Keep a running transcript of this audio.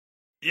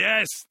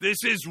Yes,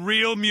 this is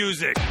real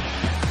music.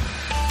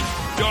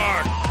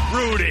 Dark,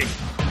 brooding,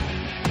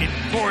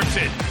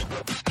 important,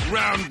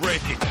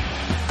 groundbreaking.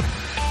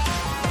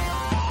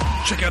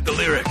 Check out the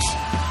lyrics.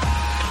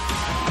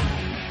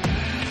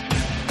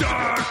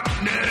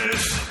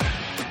 Darkness,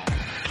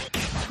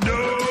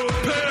 no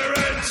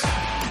parents.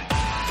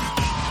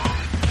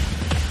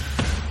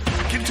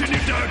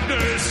 Continue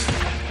darkness,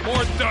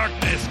 more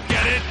darkness,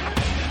 get it?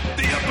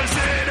 The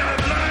opposite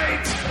of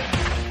light.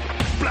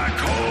 Black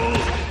hole,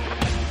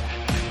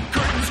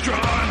 curtains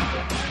drawn.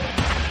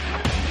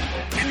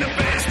 In the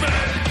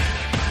basement,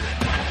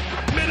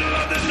 middle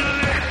of the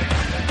night.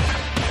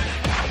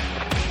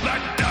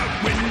 Blacked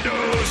out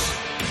windows.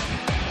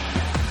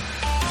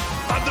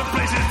 Other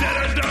places that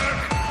are dark.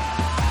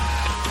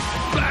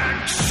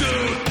 Black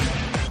suit.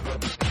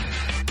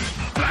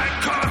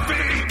 Black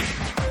coffee.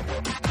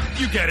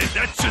 You get it,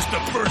 that's just the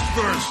first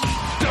verse.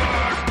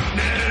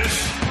 Darkness.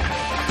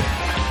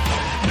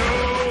 No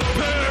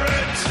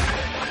parents.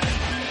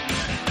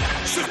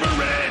 Super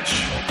rich.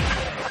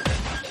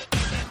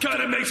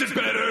 Kinda makes it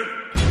better.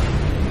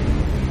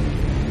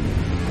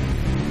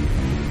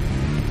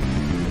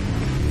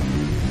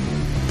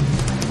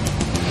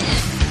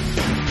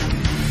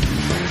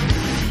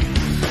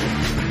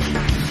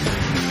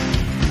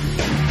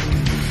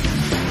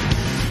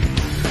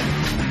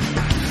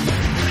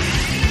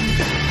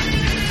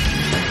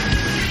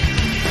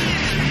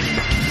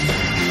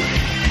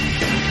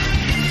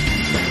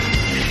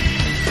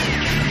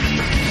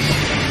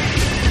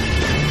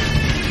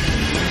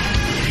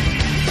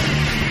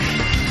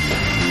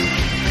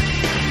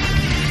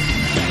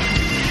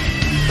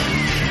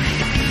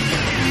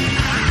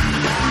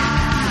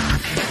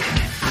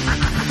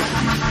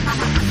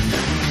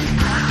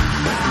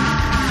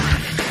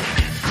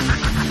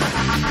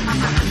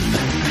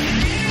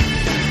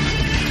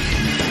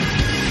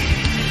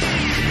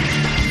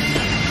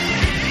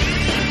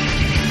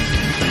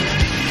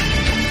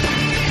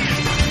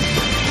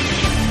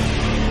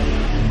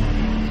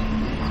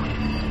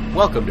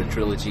 Welcome to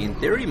Trilogy in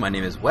Theory. My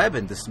name is Webb,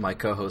 and this is my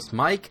co-host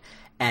Mike,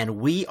 and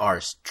we are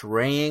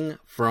straying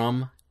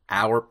from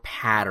our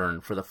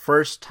pattern for the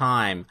first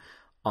time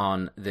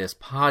on this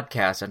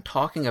podcast and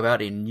talking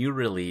about a new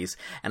release,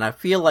 and I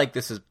feel like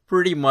this is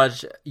pretty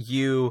much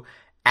you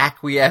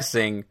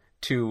acquiescing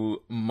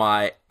to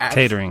my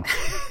catering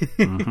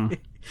to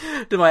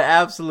my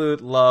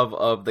absolute love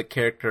of the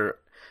character,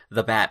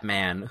 the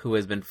Batman, who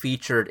has been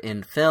featured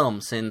in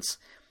film since,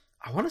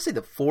 I want to say,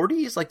 the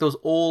 40s, like those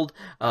old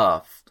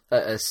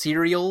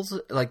serials,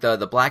 like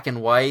the black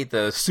and white,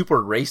 the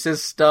super racist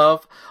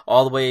stuff,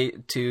 all the way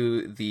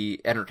to the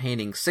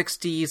entertaining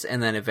 60s,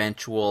 and then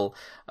eventual,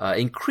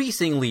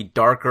 increasingly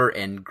darker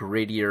and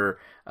grittier,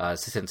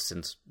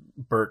 since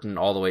Burton,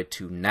 all the way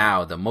to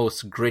now, the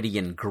most gritty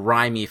and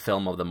grimy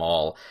film of them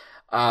all.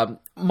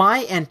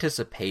 My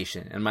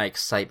anticipation and my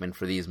excitement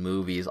for these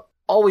movies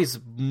always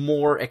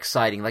more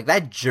exciting. Like,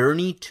 that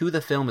journey to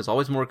the film is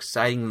always more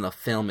exciting than the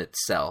film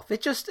itself.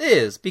 It just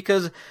is,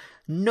 because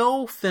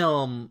no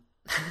film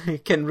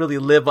can really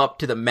live up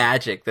to the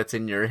magic that's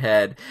in your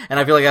head. And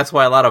I feel like that's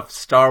why a lot of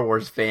Star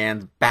Wars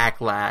fans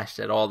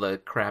backlash at all the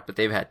crap that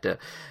they've had to,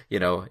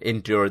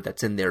 endure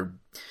that's in their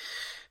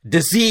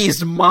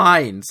diseased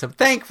minds. So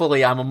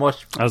thankfully, I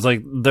was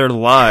like, their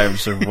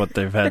lives are what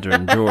they've had to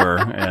endure,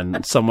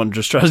 and someone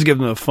just tries to give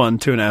them a fun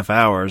 2.5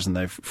 hours and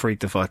they freak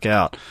the fuck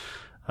out.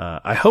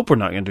 I hope we're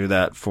not going to do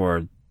that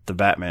for the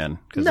Batman.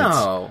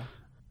 No.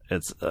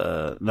 It's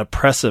an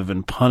oppressive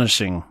and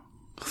punishing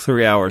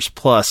 3 hours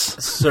plus.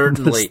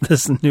 Certainly.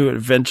 this new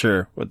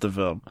adventure with the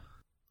film.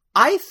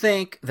 I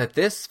think that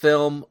this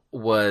film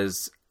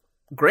was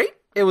great.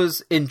 It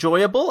was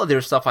enjoyable.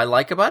 There's stuff I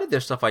like about it.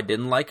 There's stuff I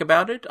didn't like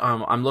about it.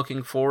 I'm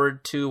looking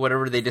forward to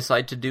whatever they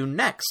decide to do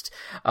next.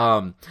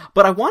 But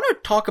I want to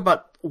talk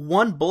about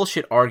one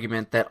bullshit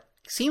argument that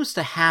seems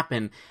to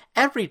happen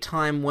every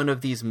time one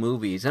of these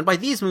movies, and by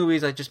these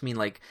movies I just mean,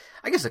 like,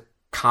 I guess a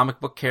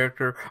comic book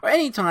character, or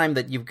any time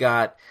that you've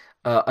got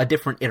a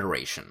different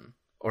iteration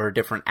or a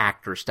different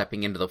actor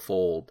stepping into the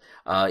fold,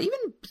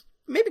 even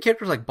maybe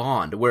characters like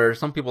Bond, where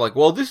some people are like,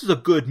 well, this is a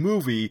good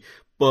movie,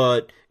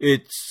 but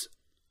it's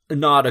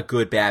not a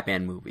good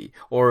Batman movie,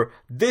 or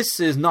this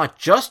is not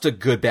just a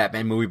good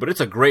Batman movie, but it's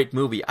a great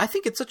movie. I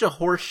think it's such a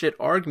horseshit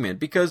argument,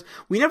 because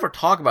we never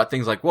talk about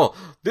things like, well,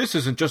 this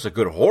isn't just a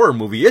good horror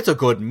movie, it's a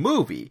good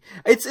movie.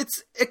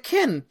 It's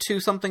akin to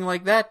something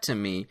like that to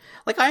me.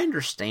 Like, I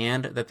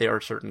understand that there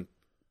are certain,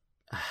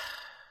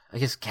 I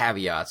guess,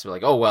 caveats. We're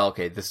like, oh, well,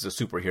 okay, this is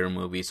a superhero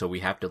movie, so we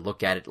have to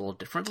look at it a little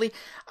differently.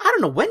 I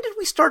don't know, when did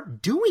we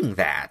start doing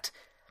that?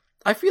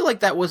 I feel like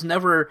that was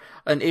never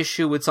an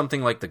issue with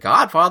something like The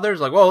Godfather.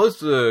 It's like, well,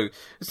 it's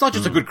not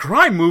just a good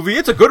crime movie,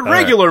 it's a good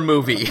regular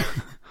movie.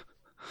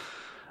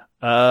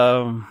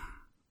 I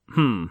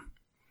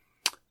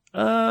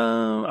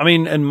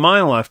mean, in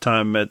my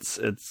lifetime, it's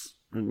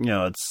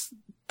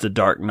The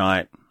Dark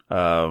Knight.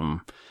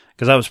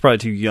 Because I was probably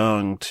too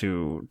young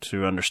to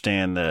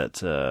understand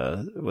that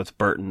with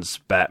Burton's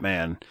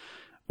Batman,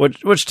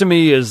 which to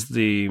me is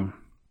the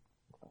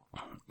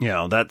you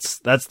know, that's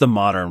the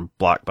modern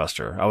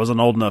blockbuster. I wasn't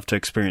old enough to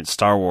experience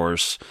Star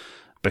Wars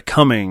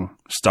becoming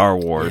Star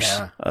Wars.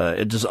 Yeah.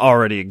 It just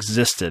already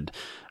existed.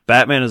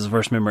 Batman is the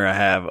first memory I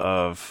have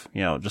of,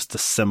 you know, just the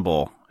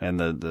symbol and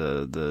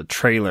the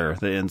trailer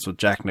that ends with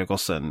Jack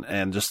Nicholson,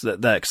 and just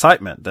that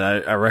excitement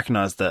that I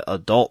recognized that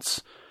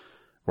adults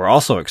were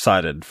also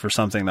excited for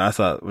something that I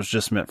thought was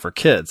just meant for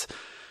kids.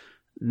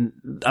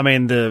 I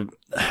mean, the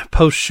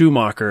post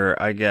Schumacher,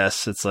 I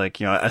guess it's like,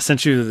 you know, I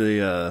sent you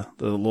the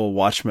little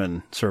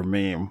Watchmen sort of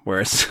meme where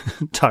it's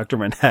Dr.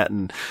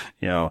 Manhattan,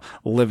 you know,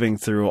 living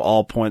through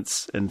all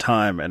points in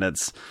time, and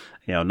it's,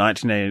 you know,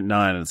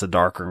 1989, and it's a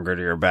darker and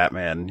grittier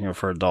Batman, you know,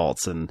 for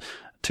adults, and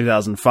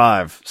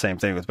 2005, same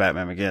thing with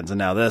Batman Begins, and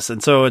now this,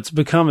 and so it's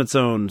become its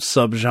own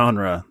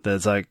subgenre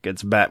that's like,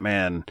 it's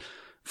Batman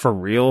for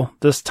real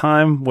this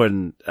time,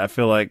 when I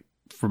feel like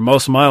for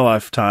most of my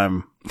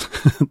lifetime,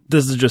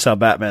 this is just how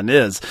Batman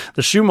is.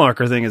 The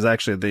Schumacher thing is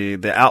actually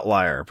the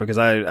outlier, because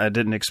I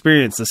didn't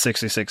experience the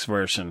 66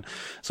 version.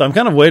 So I'm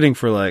kind of waiting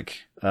for, like,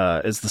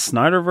 is the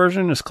Snyder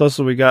version as close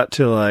as we got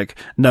to, like,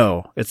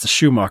 no, it's the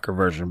Schumacher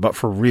version, but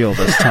for real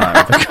this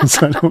time.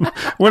 Because I don't,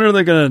 when are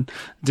they going to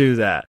do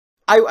that?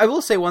 I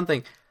will say one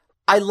thing.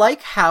 I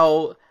like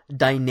how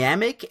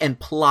dynamic and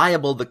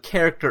pliable the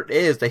character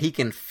is, that he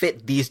can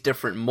fit these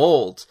different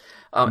molds.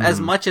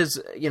 As much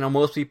as, you know,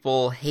 most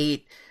people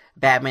hate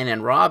Batman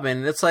and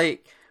Robin, it's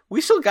like, we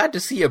still got to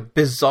see a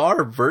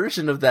bizarre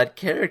version of that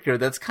character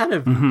that's kind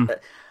of,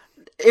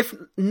 if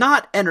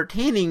not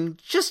entertaining,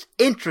 just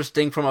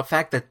interesting from a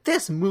fact that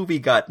this movie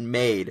got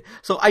made.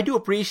 So I do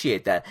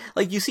appreciate that.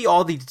 Like, you see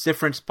all these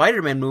different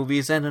Spider-Man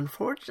movies, and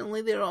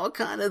unfortunately they're all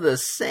kind of the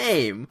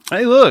same.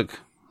 Hey,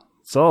 look.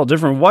 It's all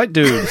different white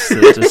dudes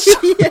that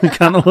just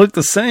kind of look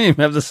the same,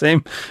 have the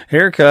same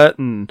haircut,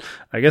 and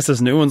I guess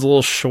this new one's a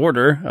little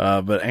shorter,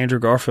 but Andrew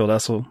Garfield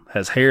also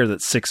has hair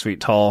that's 6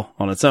 feet tall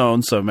on its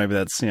own, so maybe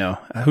that's, you know,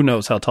 who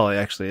knows how tall he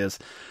actually is.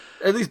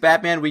 At least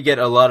Batman, we get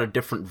a lot of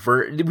different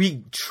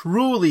we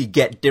truly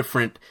get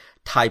different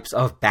types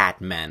of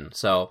Batmen,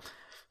 so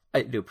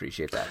I do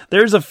appreciate that.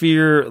 There's a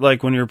fear,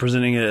 like, when you're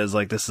presenting it as,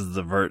 like, this is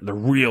the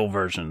real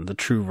version, the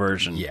true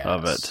version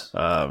of it.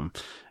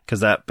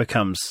 Because that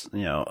becomes,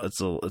 you know, it's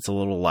a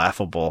little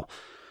laughable.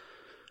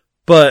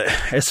 But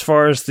as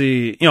far as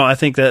the, you know, I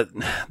think that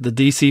the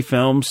DC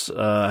films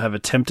have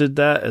attempted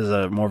that as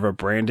a more of a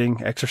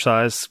branding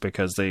exercise,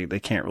 because they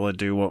can't really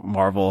do what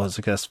Marvel has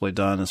successfully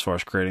done as far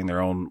as creating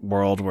their own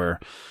world where,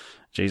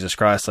 Jesus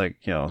Christ, like,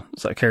 you know,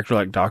 it's a character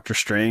like Doctor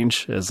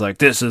Strange is like,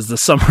 this is the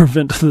summer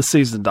event of the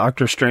season,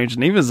 Doctor Strange.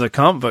 And even as a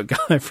comic book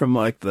guy from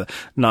like the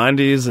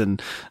 90s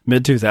and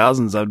mid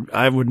 2000s,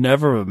 I would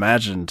never have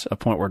imagined a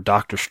point where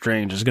Doctor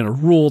Strange is going to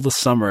rule the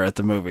summer at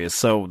the movies.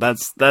 So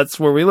that's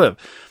where we live.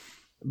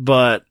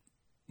 But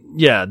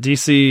yeah,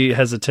 DC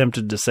has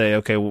attempted to say,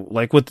 okay,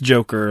 like with the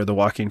Joker, the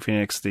Joaquin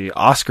Phoenix, the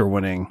Oscar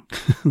winning,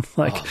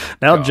 like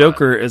now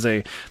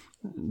God.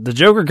 The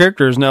Joker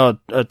character is now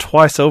a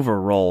twice over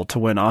role to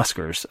win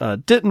Oscars.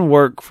 Didn't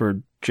work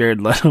for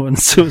Jared Leto in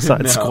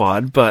Suicide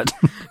Squad, but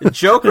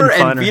Joker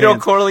and Vito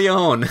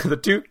Corleone, the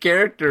two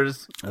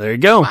characters. There you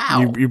go.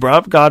 Wow. You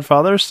brought up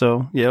Godfather,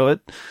 so you know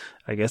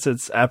I guess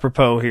it's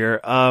apropos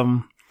here.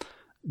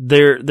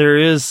 There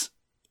is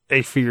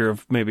a fear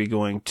of maybe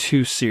going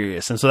too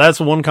serious, and so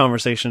that's one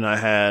conversation I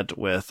had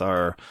with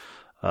our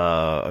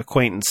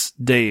acquaintance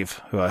Dave,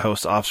 who I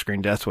host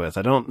Off-Screen Death with.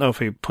 I don't know if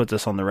he put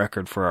this on the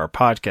record for our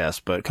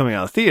podcast, but coming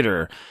out of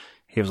theater,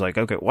 he was like,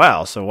 okay,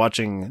 wow. So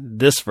watching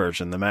this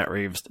version, the Matt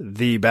Reeves,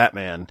 The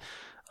Batman,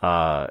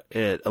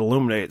 it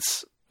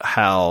illuminates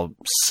how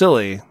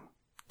silly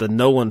the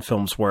Nolan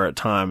films were at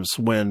times,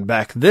 when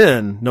back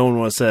then no one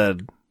would have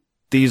said,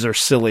 these are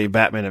silly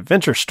Batman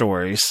adventure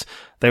stories.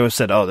 They would have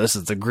said, oh, this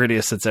is the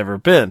grittiest it's ever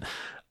been.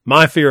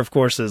 My fear, of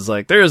course, is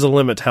like, there is a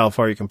limit to how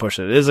far you can push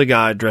it. It is a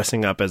guy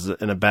dressing up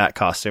in a bat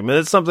costume. And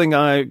it's something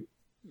I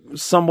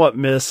somewhat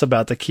miss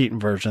about the Keaton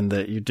version,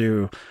 that you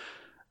do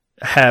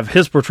have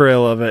his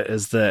portrayal of it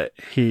is that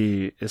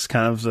he is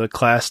kind of the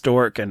class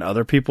dork, and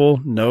other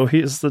people know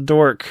he's the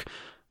dork,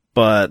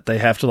 but they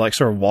have to like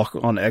sort of walk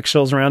on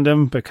eggshells around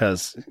him,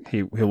 because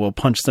he will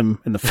punch them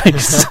in the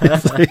face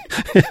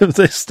if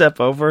they step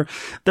over.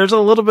 There's a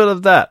little bit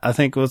of that, I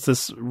think, with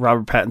this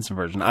Robert Pattinson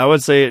version. I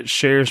would say it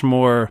shares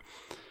more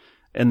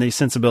in the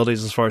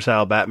sensibilities as far as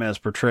how Batman is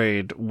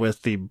portrayed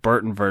with the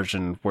Burton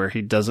version, where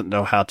he doesn't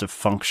know how to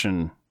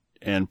function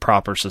in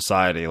proper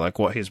society, like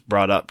what he's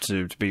brought up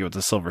to be with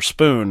the silver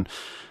spoon.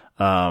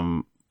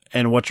 And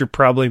what you're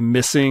probably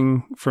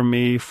missing from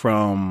me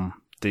from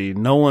the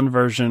Nolan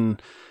version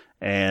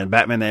and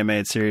Batman the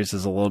Animated Series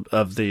is a little bit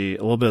of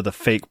the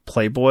fake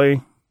Playboy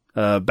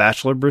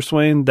bachelor Bruce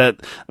Wayne.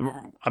 That,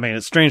 I mean,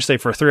 it's strange to say,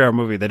 for a 3-hour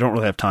movie, they don't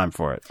really have time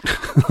for it.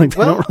 They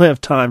don't really have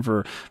time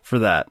for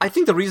that. I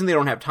think the reason they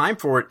don't have time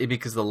for it is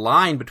because the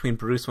line between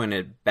Bruce Wayne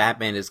and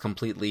Batman is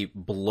completely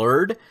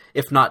blurred,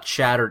 if not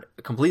shattered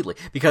completely.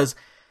 Because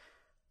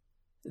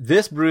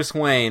this Bruce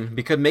Wayne,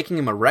 because making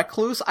him a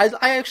recluse,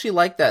 I actually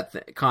like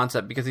that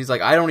concept, because he's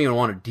like, I don't even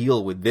want to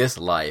deal with this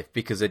life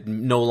because it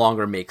no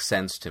longer makes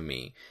sense to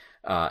me.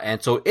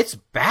 And so it's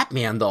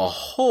Batman the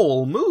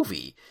whole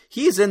movie.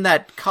 He's in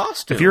that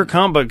costume. If you're a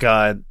comic book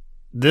guy,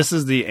 this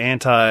is the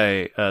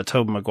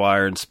Tobey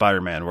Maguire and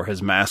Spider-Man, where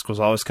his mask was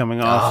always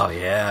coming off. Oh,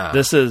 yeah.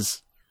 This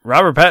is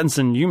Robert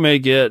Pattinson. You may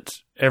get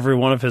every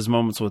one of his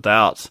moments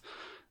without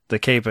the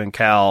cape and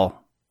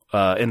cowl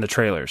in the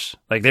trailers.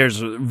 Like, there's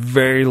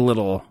very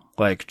little,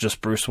 like,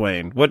 just Bruce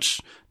Wayne, which,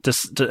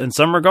 in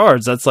some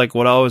regards, that's like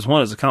what I always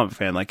want as a comic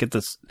fan. Like, get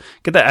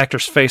that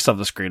actor's face off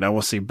the screen. I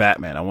want to see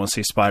Batman. I want to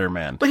see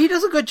Spider-Man. But he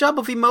does a good job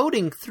of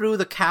emoting through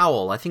the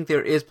cowl. I think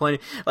there is plenty,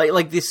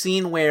 like the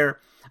scene where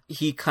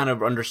he kind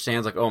of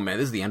understands, like, oh man,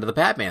 this is the end of the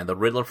Batman. The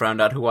Riddler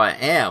found out who I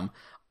am.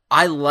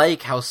 I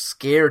like how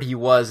scared he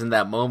was in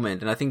that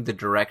moment, and I think the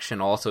direction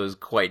also is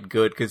quite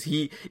good, because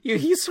he's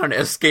trying to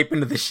escape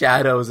into the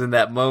shadows in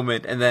that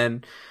moment, and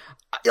then,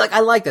 like, I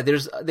like that.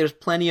 There's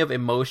plenty of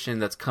emotion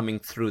that's coming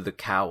through the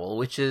cowl,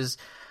 which is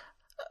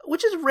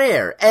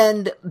rare,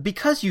 and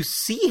because you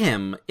see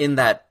him in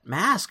that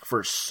mask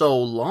for so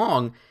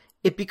long,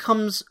 it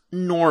becomes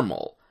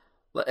normal.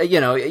 You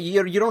know,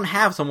 you don't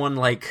have someone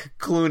like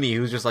Clooney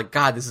who's just like,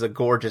 God, this is a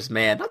gorgeous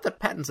man. Not that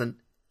Pattinson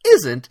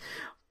isn't,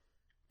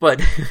 but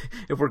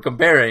if we're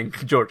comparing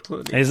George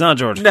Clooney. He's not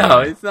George Clooney.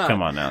 No, he's not.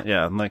 Come on now.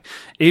 Yeah, like,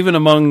 even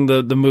among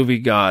the movie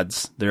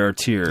gods, there are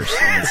tears.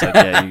 And it's like,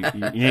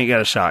 yeah, you ain't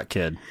got a shot,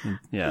 kid.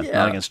 Yeah,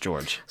 not against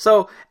George.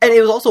 So, and it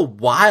was also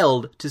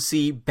wild to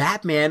see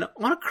Batman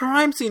on a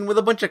crime scene with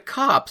a bunch of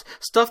cops.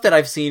 Stuff that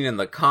I've seen in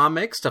the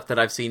comics, stuff that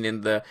I've seen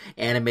in the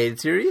animated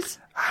series.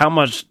 How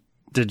much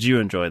did you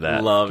enjoy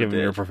that, given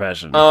it. your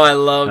profession? Oh, I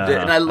loved it.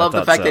 And I love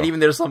the fact so. that even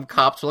there's some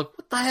cops who are like,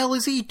 what the hell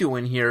is he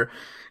doing here?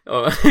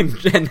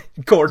 And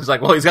Gordon's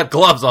like, well, he's got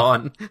gloves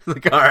on.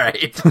 Like, all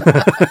right.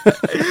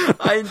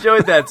 I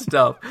enjoyed that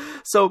stuff.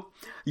 So,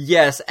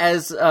 yes,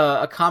 as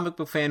a comic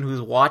book fan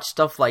who's watched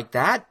stuff like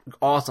that,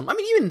 awesome. I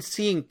mean, even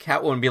seeing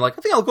Catwoman be like,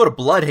 I think I'll go to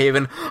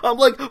Bloodhaven. I'm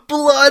like,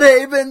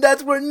 Bloodhaven,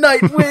 that's where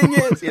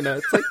Nightwing is. You know,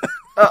 it's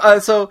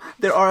like, so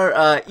there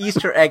are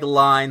Easter egg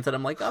lines that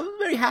I'm like, I'm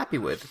very happy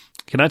with.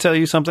 Can I tell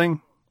you something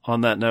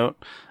on that note?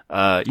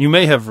 You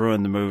may have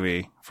ruined the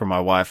movie for my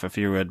wife if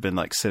you had been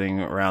like sitting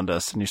around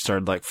us and you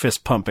started like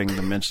fist pumping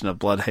the mention of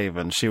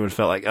Bloodhaven. She would have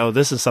felt like, oh,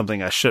 this is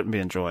something I shouldn't be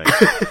enjoying.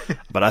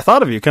 But I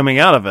thought of you coming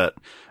out of it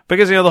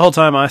because, you know, the whole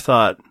time I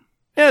thought,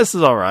 yeah, this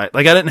is all right.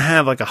 Like, I didn't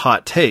have like a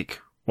hot take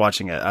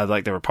watching it.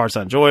 There were parts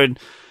I enjoyed.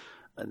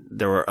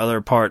 There were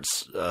other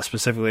parts,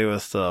 specifically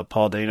with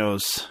Paul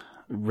Dano's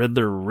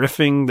Riddler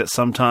riffing, that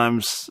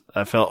sometimes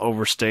I felt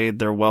overstayed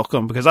their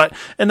welcome, because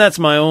and that's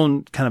my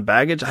own kind of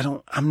baggage.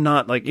 I'm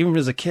not like, even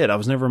as a kid, I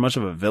was never much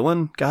of a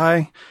villain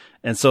guy.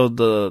 And so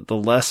the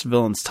less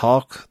villains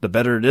talk, the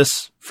better it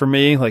is for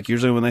me. Like,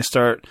 usually when they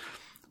start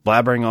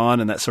blabbering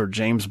on in that sort of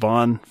James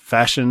Bond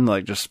fashion,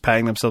 like just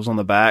patting themselves on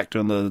the back,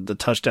 doing the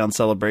touchdown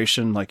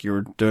celebration like you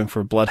were doing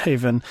for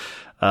Bloodhaven,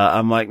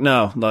 I'm like,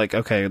 no, like,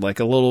 okay, like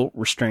a little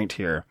restraint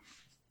here.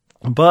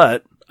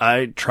 But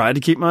I try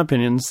to keep my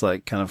opinions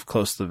like kind of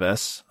close to the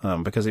vest,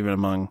 because even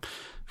among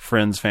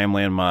friends,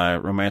 family, and my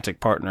romantic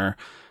partner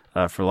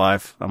for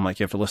life, I'm like,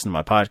 you have to listen to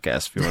my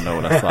podcast if you want to know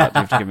what I thought.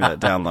 You have to give me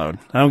that download.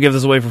 I don't give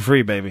this away for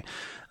free, baby.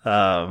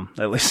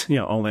 At least, you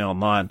know, only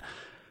online.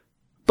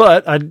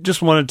 But I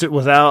just wanted to,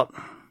 without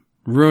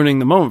ruining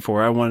the moment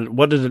for her,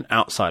 what did an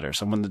outsider,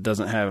 someone that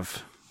doesn't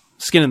have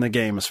skin in the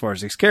game as far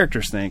as these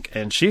characters, think?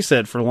 And she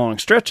said for long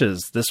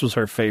stretches, this was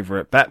her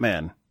favorite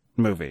Batman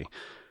movie.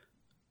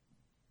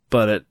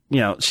 But it,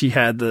 you know, she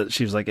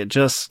was like, it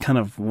just kind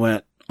of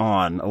went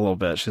on a little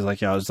bit. She's like,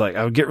 yeah,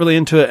 I would get really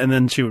into it, and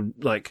then she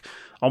would like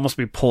almost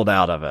be pulled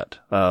out of it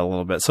a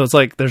little bit. So it's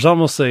like, there's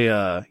almost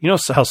a, you know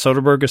how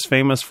Soderbergh is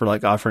famous for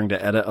like offering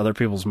to edit other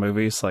people's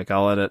movies? Like,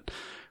 I'll edit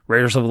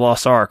Raiders of the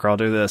Lost Ark, or I'll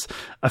do this.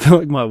 I feel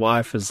like my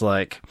wife is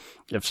like,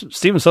 if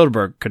Steven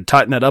Soderbergh could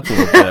tighten that up a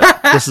little bit,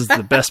 this is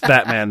the best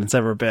Batman that's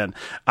ever been.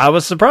 I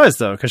was surprised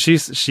though, because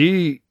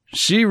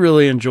she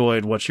really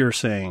enjoyed what you're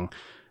saying.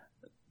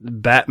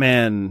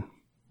 Batman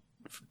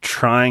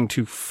trying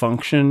to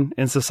function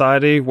in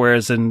society,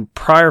 whereas in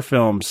prior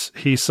films,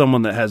 he's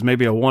someone that has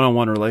maybe a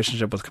one-on-one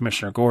relationship with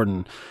Commissioner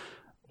Gordon,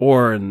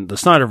 or in the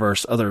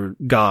Snyderverse, other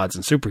gods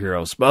and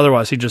superheroes. But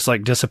otherwise, he just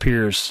like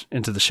disappears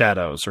into the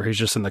shadows, or he's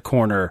just in the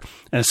corner,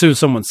 and as soon as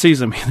someone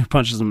sees him, he either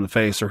punches him in the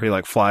face or he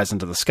like flies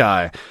into the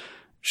sky.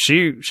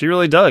 She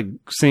really dug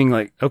seeing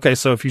like, okay,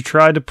 so if you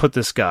tried to put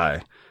this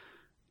guy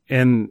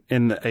in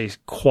a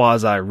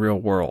quasi real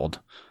world,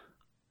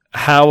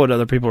 how would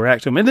other people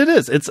react to him? And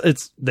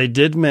they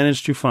did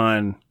manage to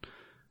find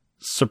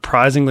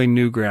surprisingly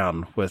new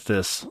ground with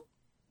this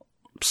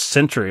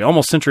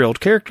almost century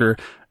old character.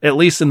 At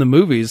least in the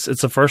movies,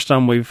 it's the first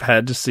time we've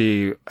had to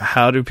see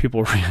how do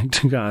people react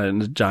to a guy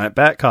in a giant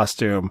bat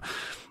costume,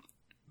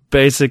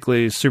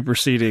 basically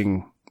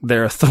superseding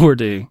their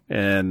authority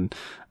and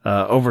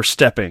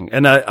overstepping.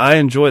 And I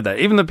enjoyed that.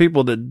 Even the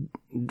people that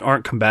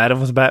aren't combative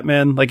with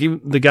Batman, like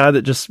even the guy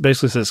that just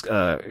basically says,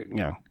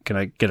 can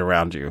I get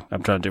around you?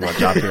 I'm trying to do my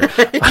job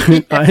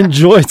here. I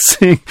enjoyed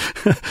seeing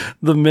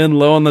the men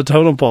low on the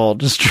totem pole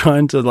just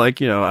trying to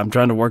I'm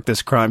trying to work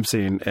this crime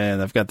scene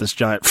and I've got this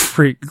giant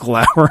freak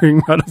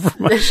glowering right over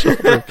my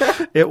shoulder.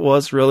 It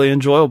was really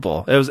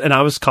enjoyable. And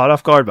I was caught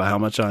off guard by how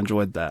much I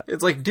enjoyed that.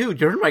 It's like, dude,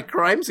 you're in my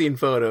crime scene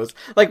photos.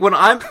 Like when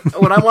I'm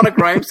on a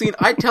crime scene,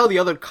 I tell the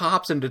other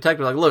cops and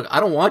detectives, like, look, I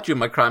don't want you in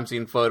my crime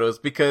scene photos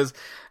because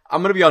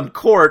I'm going to be on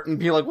court and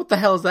be like, what the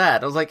hell is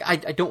that? I was like, I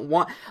don't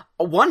want...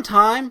 One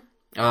time,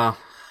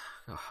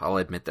 I'll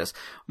admit this,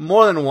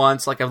 more than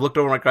once, like I've looked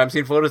over my crime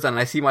scene photos and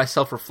I see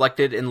myself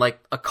reflected in like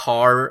a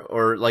car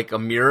or like a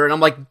mirror and I'm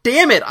like,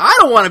 damn it, I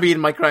don't want to be in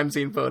my crime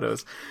scene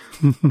photos.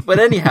 But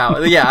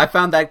anyhow, yeah, I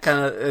found that kind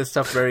of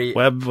stuff very...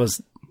 Webb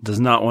does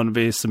not want to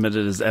be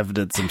submitted as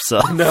evidence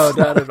himself. No,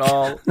 not at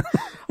all.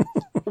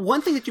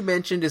 One thing that you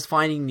mentioned is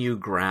finding new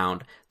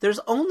ground. There's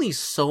only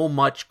so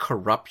much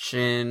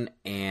corruption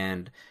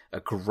and a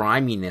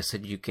griminess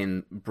that you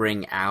can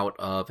bring out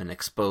of and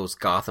expose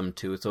Gotham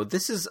to. So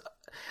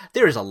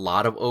there is a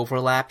lot of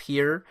overlap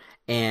here.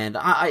 And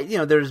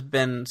there's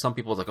been some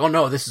people like, oh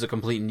no, this is a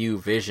complete new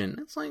vision.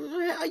 It's like,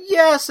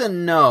 yes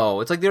and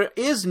no. It's like there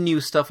is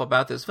new stuff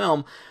about this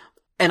film.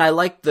 And I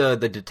like the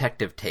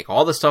detective take.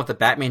 All the stuff that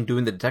Batman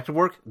doing the detective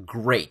work,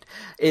 great.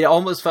 It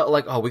almost felt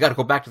like, oh, we gotta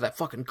go back to that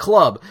fucking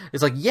club.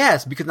 It's like,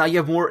 yes, because now you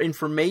have more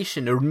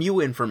information or new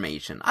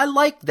information. I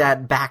like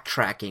that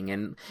backtracking,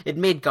 and it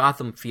made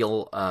Gotham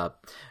feel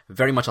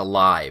very much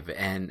alive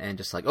and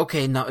just like,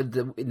 okay, now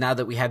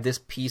that we have this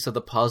piece of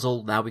the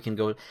puzzle, now we can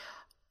go.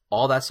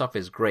 All that stuff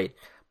is great.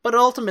 But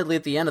ultimately,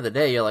 at the end of the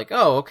day, you're like,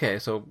 oh, okay,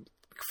 so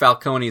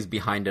Falcone's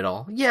behind it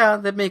all. Yeah,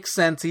 that makes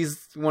sense.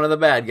 He's one of the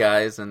bad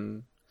guys,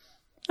 and...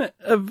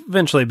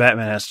 Eventually,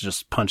 Batman has to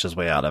just punch his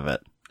way out of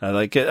it. I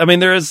like it. I mean,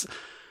 there's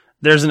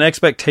an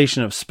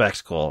expectation of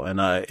spectacle, and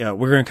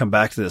we're going to come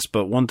back to this.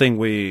 But one thing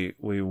we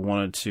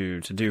wanted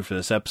to do for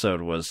this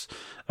episode was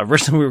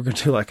originally we were going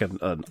to do like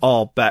an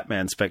all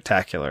Batman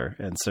spectacular,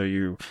 and so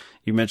you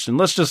mentioned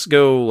let's just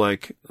go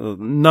like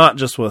not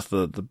just with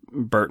the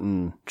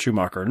Burton,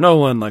 Schumacher,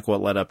 Nolan, like what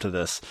led up to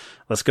this.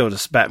 Let's go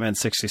to Batman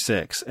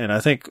 66, and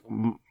I think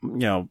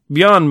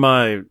beyond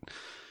my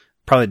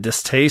probably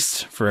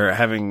distaste for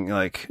having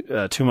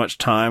too much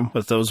time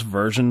with those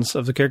versions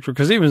of the character,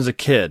 because even as a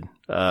kid,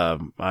 I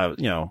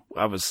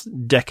was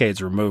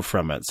decades removed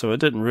from it, so it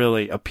didn't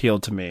really appeal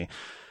to me.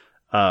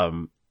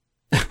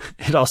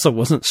 It also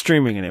wasn't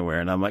streaming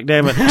anywhere, and I'm like,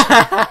 damn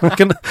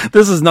it,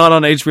 this is not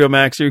on HBO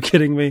Max. Are you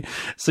kidding me?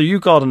 So you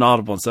called an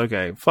audible and said,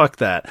 okay, fuck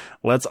that.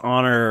 Let's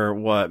honor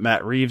what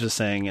Matt Reeves is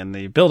saying in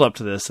the build up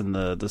to this and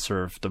the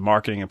sort of the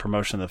marketing and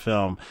promotion of the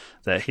film,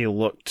 that he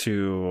looked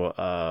to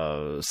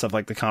stuff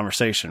like The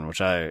Conversation,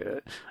 which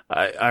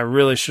I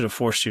really should have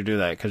forced you to do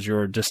that, because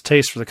your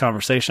distaste for The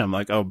Conversation, I'm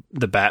like, oh,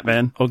 the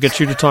Batman will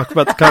get you to talk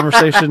about The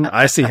Conversation.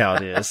 I see how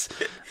it is.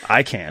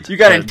 I can't. You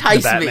gotta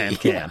entice me. Batman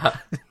can. Yeah.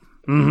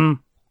 Mm-hmm.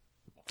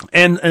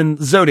 And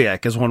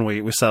Zodiac is one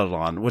we settled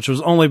on, which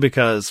was only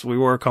because we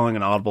were calling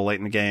an audible late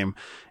in the game,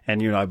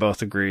 and you and I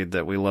both agreed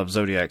that we love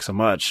Zodiac so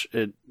much.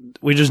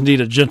 We just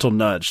need a gentle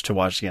nudge to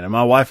watch again. And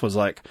my wife was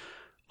like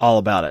all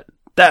about it.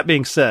 That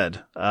being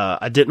said,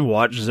 I didn't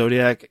watch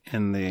Zodiac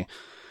in the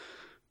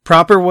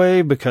proper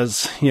way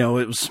because, it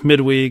was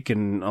midweek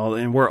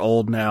and we're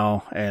old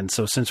now. And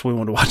so since we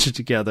wanted to watch it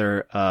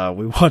together,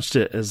 we watched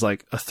it as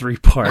like a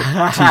 3-part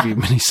TV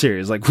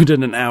miniseries. Like we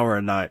did an hour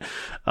a night.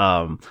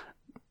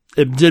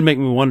 It did make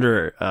me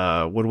wonder,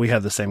 would we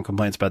have the same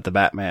complaints about the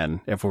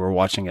Batman if we were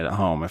watching it at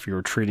home, if you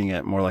were treating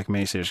it more like a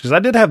miniseries? Because I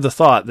did have the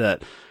thought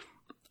that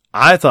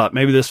I thought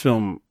maybe this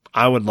film,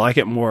 I would like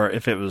it more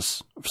if it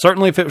was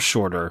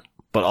shorter,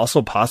 but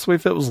also possibly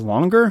if it was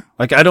longer.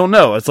 Like, I don't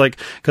know. It's like,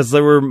 because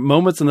there were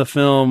moments in the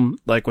film,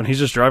 like when he's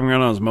just driving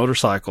around on his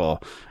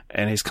motorcycle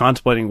and he's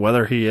contemplating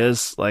whether he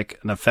is like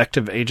an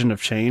effective agent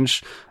of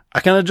change.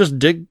 I kind of just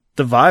dig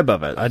the vibe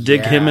of it. I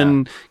dig him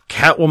and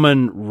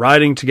Catwoman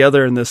riding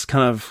together in this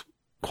kind of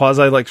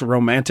quasi like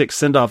romantic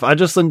send off. I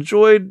just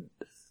enjoyed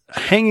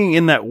hanging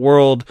in that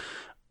world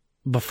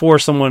before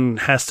someone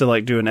has to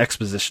like do an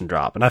exposition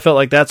drop. And I felt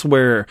like that's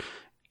where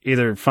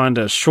either find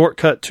a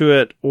shortcut to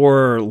it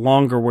or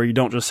longer, where you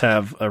don't just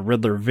have a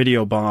Riddler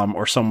video bomb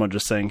or someone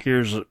just saying,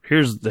 here's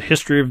the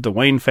history of the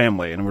Wayne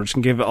family, and we're just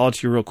gonna give it all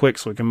to you real quick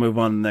so we can move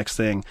on to the next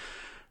thing.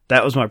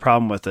 That was my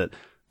problem with it.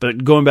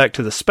 But going back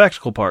to the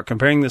spectacle part,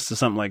 comparing this to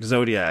something like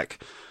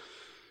Zodiac,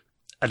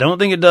 I don't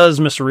think it does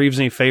Mr. Reeves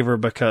any favor,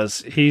 because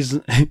he's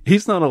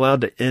not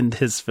allowed to end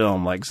his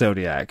film like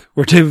Zodiac,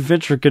 where David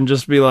Fincher can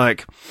just be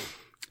like,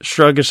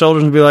 shrug his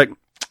shoulders and be like,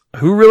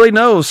 who really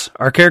knows?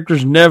 Our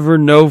characters never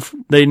know.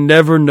 They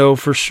never know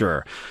for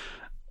sure.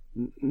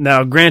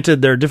 Now,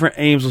 granted, there are different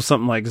aims with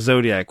something like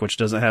Zodiac, which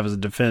doesn't have a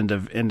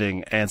definitive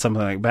ending, and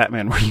something like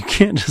Batman, where you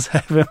can't just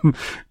have him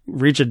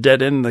reach a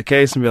dead end in the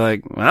case and be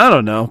like, I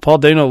don't know, Paul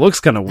Dano looks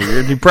kind of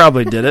weird. He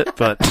probably did it,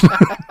 but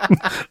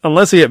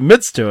unless he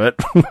admits to it,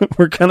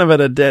 we're kind of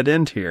at a dead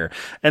end here.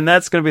 And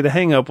that's going to be the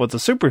hang up with the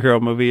superhero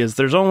movie, is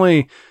there's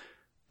only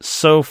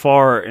so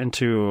far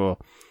into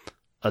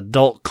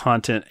adult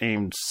content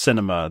aimed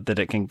cinema that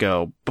it can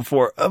go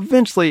before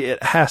eventually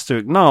it has to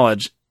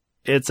acknowledge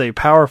it's a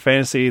power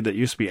fantasy that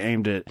used to be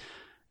aimed at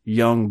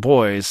young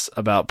boys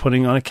about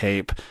putting on a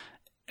cape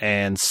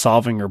and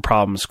solving your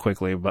problems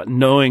quickly, but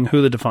knowing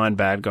who the defined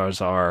bad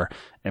guys are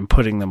and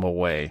putting them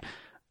away.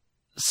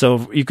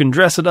 So you can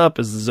dress it up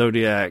as the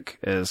Zodiac,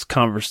 as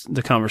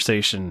the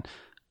conversation.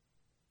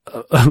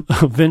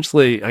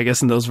 Eventually, I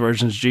guess in those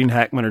versions, Gene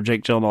Hackman or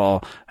Jake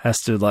Gyllenhaal has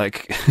to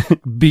like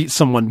beat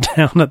someone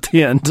down at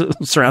the end,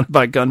 surrounded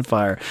by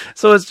gunfire.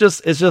 So it's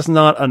just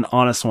not an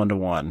honest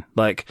 1-to-1.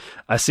 Like,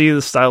 I see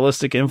the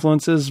stylistic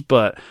influences,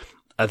 but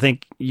I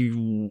think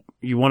you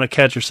want to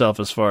catch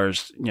yourself as far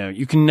as,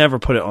 you can never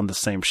put it on the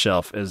same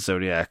shelf as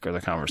Zodiac or The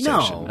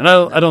Conversation. No. And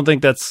I don't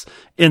think that's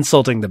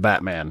insulting the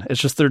Batman. It's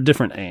just they're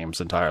different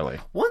aims entirely.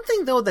 One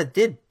thing, though, that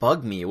did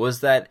bug me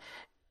was that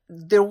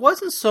there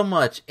wasn't so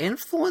much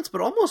influence, but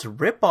almost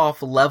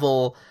rip-off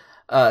level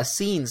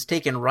scenes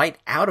taken right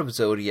out of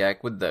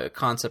Zodiac with the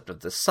concept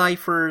of the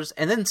ciphers,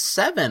 and then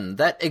Seven,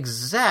 that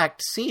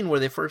exact scene where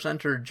they first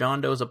entered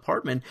John Doe's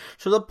apartment,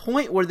 to the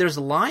point where there's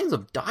lines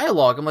of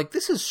dialogue. I'm like,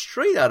 this is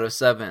straight out of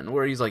Seven,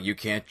 where he's like, you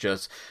can't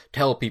just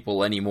tell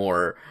people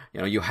anymore,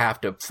 you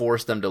have to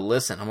force them to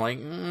listen. I'm like,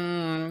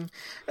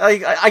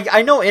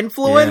 I know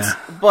influence,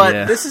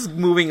 but this is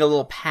moving a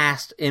little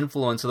past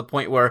influence to the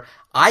point where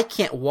I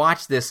can't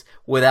watch this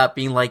without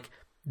being like,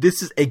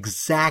 this is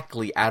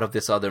exactly out of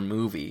this other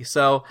movie.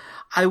 So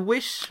I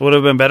wish... Would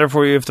have been better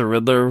for you if the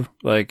Riddler,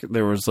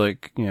 there was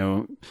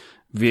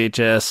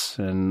VHS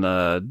and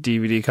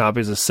DVD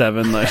copies of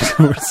Seven,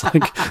 where it's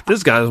like,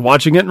 this guy's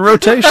watching it in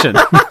rotation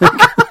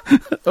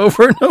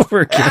over and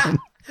over again.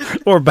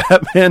 Or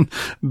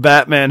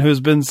Batman,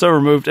 who's been so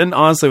removed. And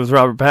honestly, with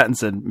Robert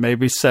Pattinson,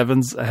 maybe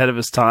Seven's ahead of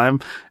his time.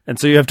 And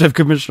so you have to have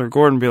Commissioner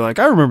Gordon be like,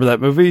 I remember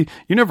that movie.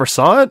 You never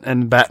saw it?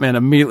 And Batman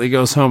immediately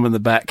goes home in the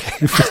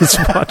Batcave and is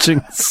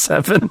watching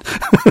Seven.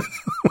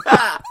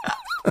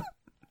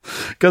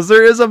 Because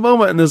there is a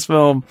moment in this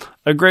film,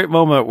 a great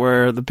moment,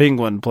 where the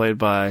Penguin, played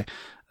by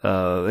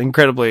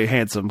incredibly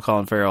handsome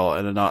Colin Farrell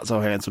in a not so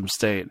handsome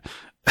state,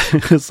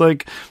 it's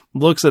like,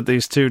 looks at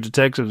these two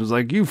detectives and is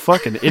like, you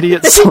fucking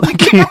idiots.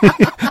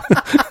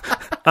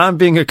 I'm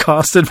being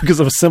accosted because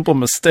of a simple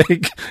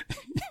mistake.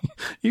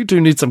 You two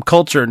need some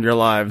culture in your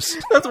lives.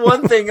 That's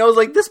one thing. I was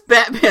like, this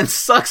Batman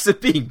sucks at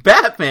being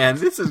Batman.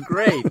 This is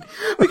great.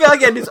 Because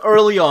again, it's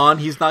early on.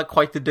 He's not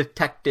quite the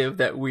detective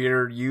that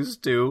we're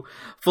used to,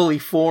 fully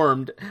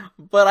formed.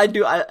 But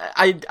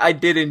I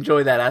did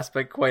enjoy that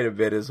aspect quite a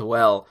bit as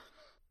well.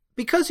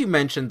 Because you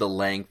mentioned the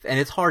length, and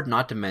it's hard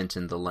not to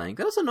mention the length,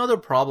 that was another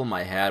problem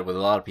I had with a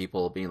lot of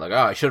people being like,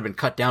 I should have been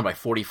cut down by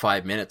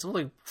 45 minutes. I was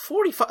like,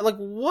 45? Like,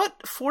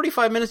 what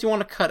 45 minutes do you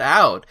want to cut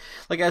out?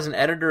 Like, as an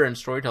editor and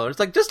storyteller, it's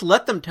like, just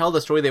let them tell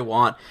the story they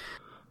want.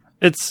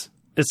 It's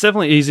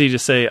definitely easy to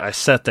say I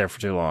sat there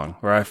for too long,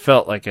 or I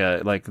felt like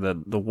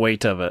the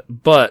weight of it.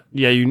 But,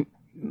 yeah, you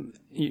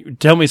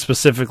tell me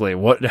specifically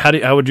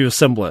how would you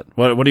assemble it?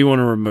 What do you want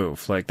to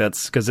remove? Like,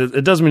 that's because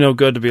it does me no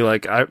good to be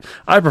like, I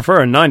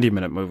prefer a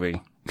 90-minute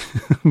movie,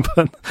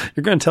 but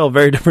you're going to tell a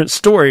very different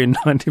story in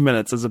 90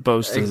 minutes as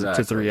opposed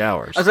to 3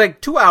 hours. I was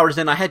like, 2 hours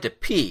in, I had to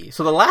pee.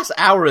 So the last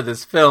hour of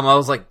this film, I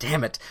was like,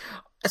 damn it.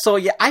 So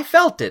yeah, I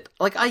felt it.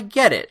 Like, I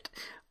get it.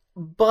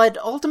 But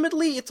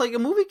ultimately, it's like a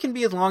movie can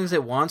be as long as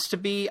it wants to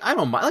be. I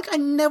don't mind. Like, I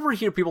never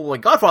hear people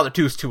like, Godfather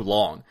 2 is too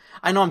long.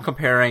 I know I'm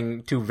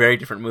comparing two very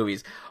different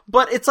movies,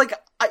 but it's like,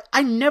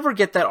 I never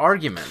get that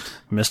argument.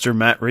 Mr.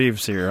 Matt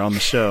Reeves here on the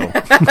show.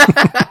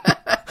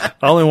 I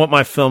only want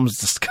my films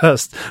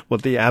discussed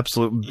with the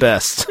absolute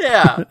best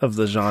of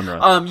the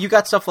genre. You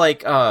got stuff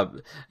like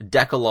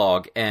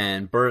Decalogue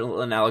and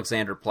Berlin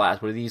Alexander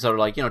Platz, where these are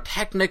like,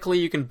 technically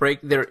you can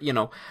break their,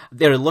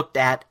 they're looked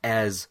at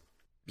as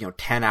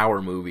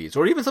 10-hour movies,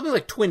 or even something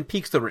like Twin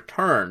Peaks: The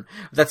Return,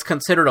 that's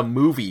considered a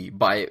movie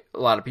by a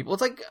lot of people.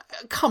 It's like,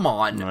 come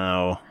on.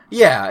 No.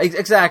 Yeah,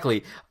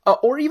 exactly.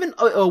 Or even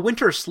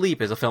Winter's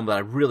Sleep is a film that I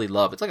really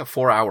love. It's like a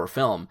 4-hour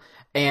film,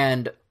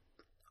 and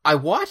I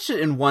watched it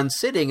in one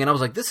sitting, and I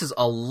was like, this is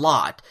a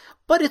lot,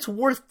 but it's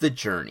worth the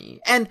journey.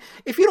 And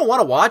if you don't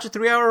want to watch a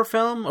 3-hour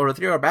film or a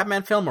 3-hour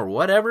Batman film or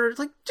whatever, it's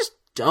like, just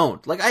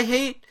don't. Like, I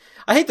hate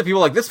the people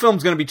like, this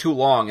film's going to be too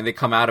long, and they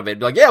come out of it and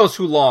be like, yeah, it was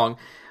too long.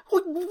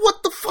 Like,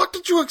 what the fuck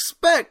did you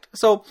expect?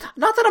 So,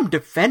 not that I'm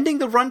defending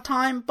the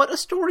runtime, but a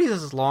story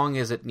is as long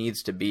as it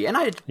needs to be. And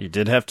you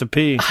did have to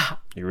pee.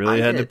 You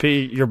really had to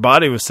pee. Your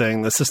body was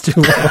saying this is too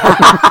long.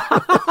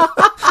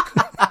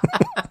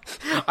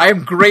 I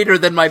am greater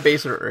than my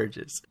baser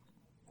urges.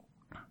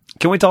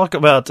 Can we talk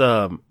about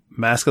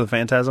Mask of the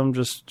Phantasm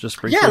just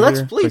briefly? Yeah,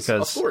 let's here? please.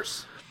 Of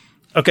course.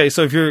 Okay,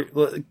 so if you're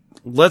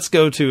let's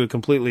go to a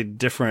completely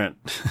different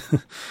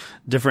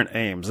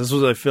aims. This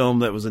was a film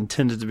that was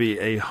intended to be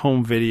a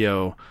home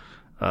video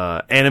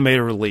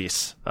animated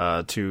release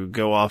to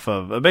go off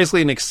of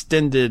basically an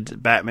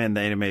extended Batman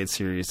the Animated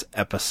Series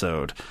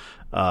episode.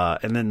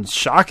 And then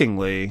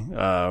shockingly,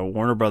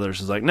 Warner Brothers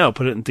is like, no,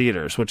 put it in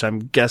theaters, which I'm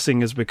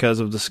guessing is because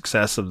of the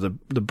success of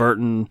the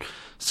Burton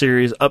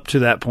series up to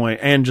that point,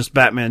 and just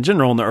Batman in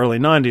general in the early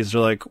 90s. They're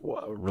like,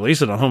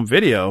 release it on home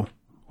video.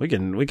 We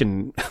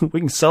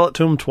can sell it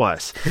to them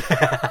twice.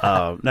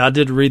 Now I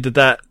did read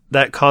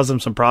that caused them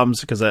some problems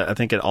because I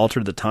think it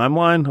altered the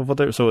timeline of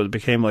what so it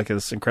became like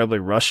this incredibly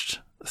rushed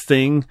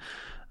thing.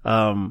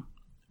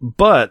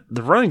 But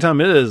the running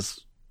time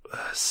is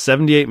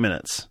 78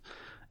 minutes.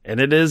 And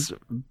it is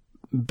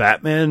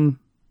Batman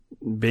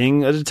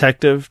being a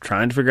detective,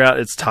 trying to figure out,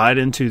 it's tied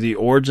into the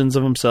origins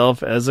of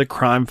himself as a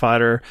crime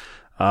fighter.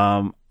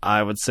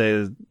 I would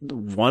say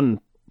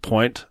one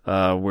point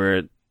where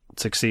it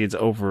succeeds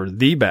over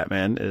the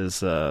Batman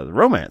is the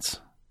romance.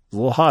 A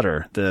little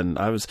hotter than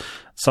I was.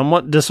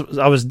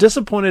 I was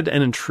disappointed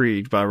and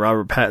intrigued by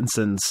Robert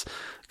Pattinson's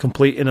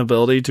complete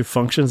inability to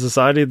function in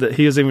society, that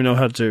he doesn't even know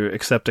how to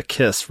accept a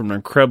kiss from an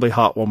incredibly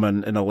hot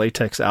woman in a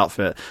latex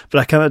outfit. But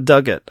I kind of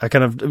dug it.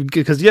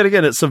 Because yet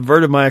again, it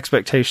subverted my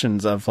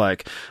expectations of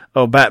like,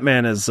 oh,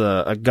 Batman is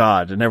a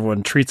god and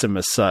everyone treats him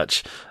as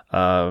such.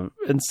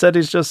 Instead,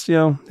 he's just,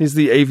 he's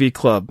the AV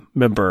Club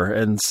member,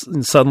 and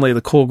suddenly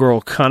the cool girl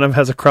kind of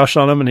has a crush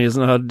on him and he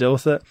doesn't know how to deal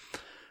with it.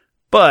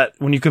 But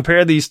when you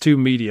compare these two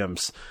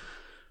mediums,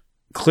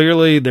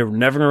 clearly they're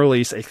never going to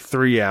release a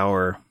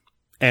 3-hour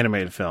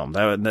animated film.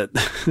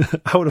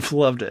 That I would have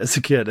loved it as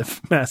a kid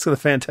if Mask of the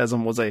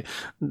Phantasm was a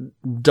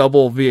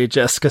double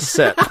VHS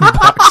cassette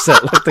box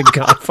set like The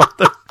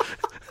Godfather,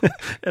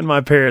 and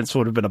my parents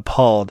would have been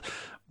appalled.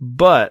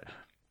 But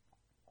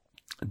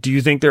do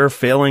you think there are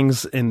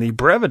failings in the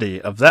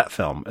brevity of that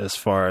film as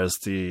far as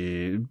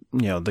the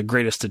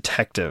greatest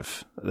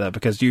detective?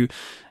 Because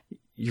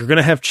you're going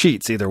to have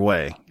cheats either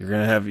way. You're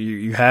going to have,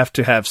 you have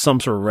to have some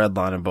sort of red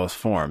line in both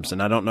forms.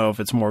 And I don't know if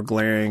it's more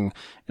glaring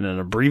in an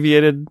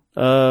abbreviated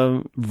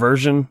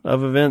version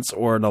of events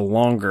or in a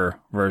longer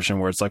version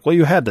where it's like, well,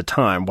 you had the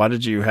time. Why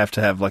did you have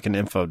to have like an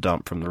info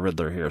dump from the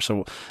Riddler here?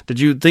 So did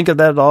you think of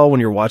that at all when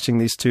you're watching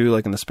these two,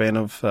 like in the span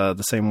of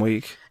the same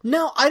week?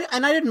 No, I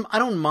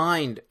don't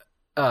mind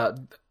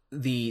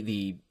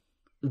the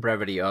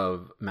brevity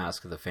of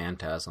Mask of the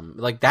Phantasm.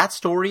 Like, that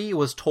story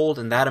was told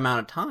in that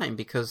amount of time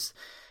because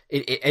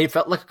it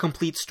felt like a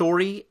complete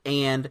story,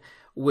 and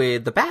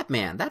with the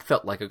Batman, that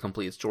felt like a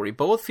complete story.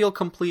 Both feel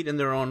complete in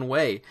their own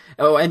way.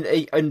 Oh, and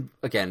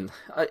again,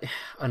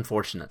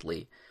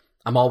 unfortunately,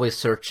 I'm always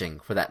searching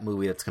for that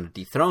movie that's going to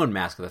dethrone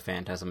Mask of the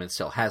Phantasm, and it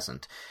still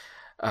hasn't.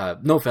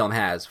 No film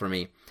has for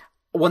me.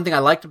 One thing I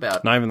liked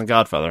about... Not even The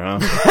Godfather, huh?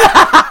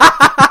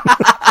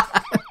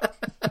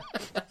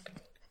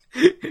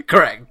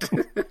 Correct.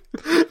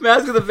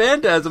 Mask of the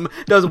Phantasm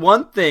does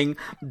one thing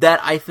that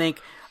I think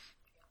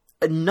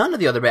none of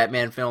the other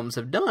Batman films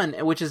have done,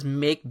 which is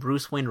make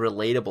Bruce Wayne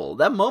relatable.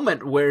 That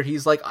moment where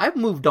he's like, I've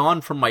moved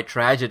on from my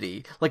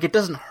tragedy. Like, it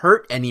doesn't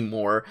hurt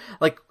anymore.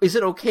 Like, is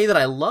it okay that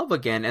I love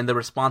again? And the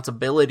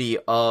responsibility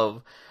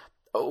of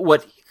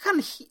what kind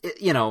of,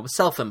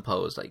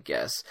 self-imposed, I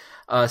guess,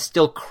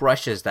 still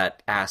crushes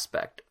that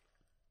aspect.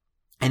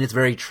 And it's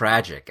very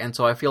tragic. And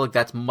so I feel like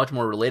that's much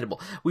more relatable.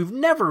 We've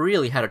never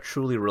really had a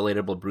truly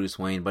relatable Bruce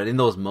Wayne, but in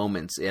those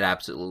moments, it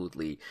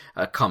absolutely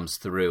comes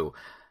through.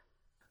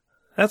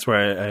 That's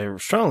where I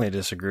strongly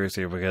disagree with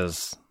you,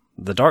 because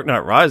The Dark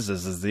Knight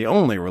Rises is the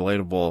only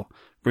relatable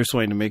Bruce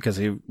Wayne to me, because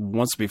he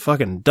wants to be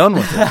fucking done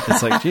with it.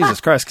 It's like, Jesus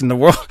Christ, can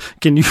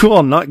you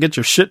all not get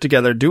your shit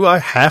together? Do I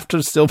have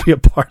to still be a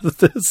part of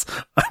this?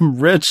 I'm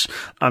rich.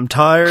 I'm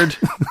tired.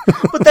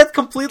 But that's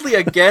completely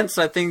against,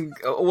 I think,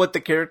 what the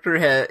character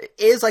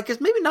is like.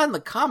 It's maybe not in the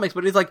comics,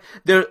 but it's like,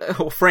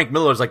 Frank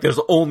Miller's like, there's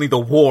only the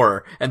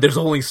war and there's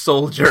only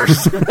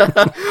soldiers. And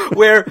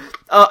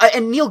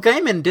Neil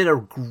Gaiman did a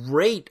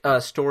great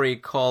story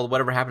called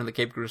Whatever Happened to the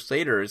Cape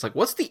Crusader. It's like,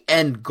 what's the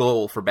end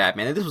goal for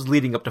Batman? And this was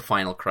leading up to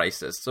Final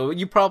Crisis. So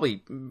you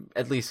probably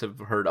at least have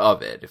heard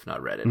of it, if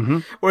not read it.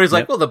 Mm-hmm. Where he's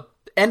like, well, the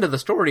end of the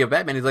story of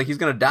Batman is like, he's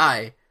going to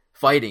die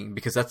fighting,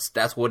 because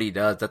that's what he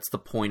does. That's the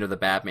point of the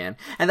Batman.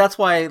 And that's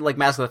why, like,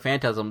 Mask of the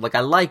Phantasm, like,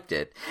 I liked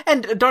it.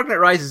 And Dark Knight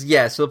Rises,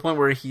 yes, to the point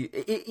where he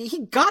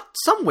got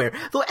somewhere.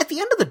 Though at the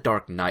end of the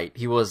Dark Knight,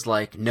 he was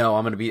like, no,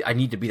 I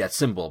need to be that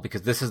symbol,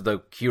 because this is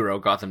the hero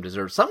Gotham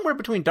deserves. Somewhere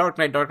between Dark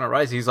Knight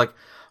Rises, he's like,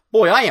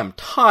 boy, I am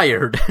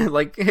tired.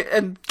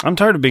 And I'm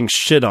tired of being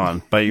shit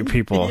on by you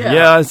people.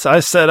 Yeah, I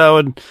said I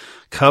would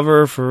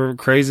cover for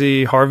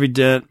crazy Harvey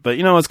Dent, but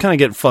it's kind of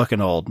getting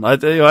fucking old. I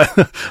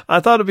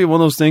thought it'd be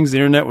one of those things the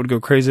internet would go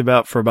crazy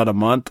about for about a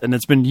month, and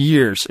it's been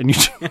years, and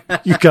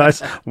you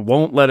guys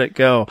won't let it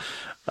go.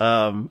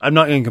 I'm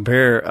not going to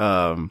compare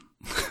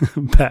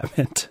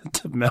Batman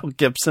to Mel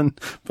Gibson,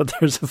 but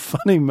there's a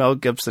funny Mel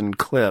Gibson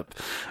clip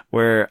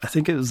where I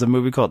think it was a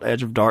movie called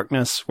Edge of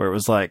Darkness, where it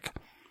was like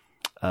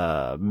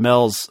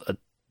Mel's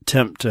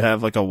attempt to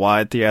have like a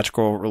wide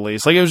theatrical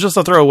release. Like, it was just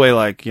a throwaway,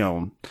 like,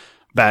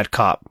 bad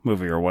cop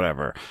movie or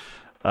whatever.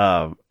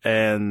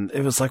 And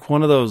it was like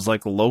one of those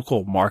like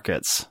local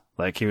markets.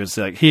 Like he was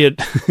like, he had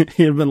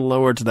been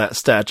lowered to that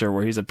stature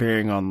where he's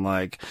appearing on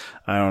like,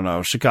 I don't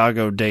know,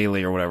 Chicago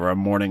Daily or whatever, a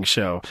morning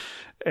show.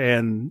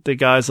 And the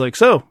guy's like,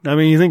 so, I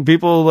mean, you think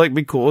people like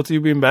be cool with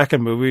you being back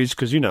in movies?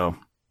 Cause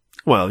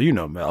well,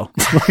 Mel,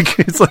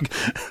 it's like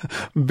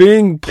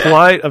being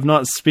polite of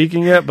not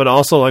speaking it, but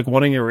also like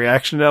wanting a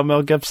reaction to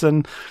Mel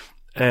Gibson.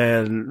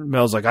 And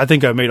Mel's like, I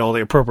think I made all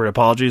the appropriate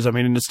apologies. I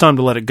mean, it's time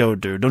to let it go,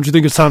 dude. Don't you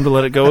think it's time to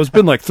let it go? It's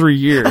been like 3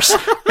 years.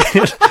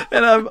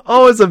 And I'm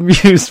always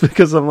amused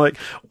because I'm like,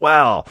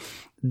 wow,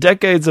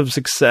 decades of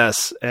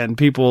success and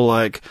people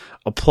like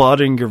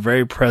applauding your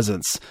very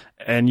presence.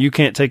 And you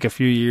can't take a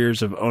few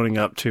years of owning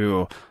up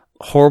to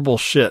horrible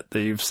shit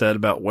that you've said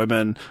about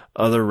women,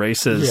 other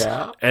races.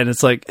 Yeah. And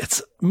it's like,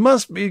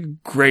 must be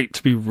great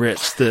to be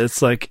rich. That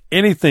it's like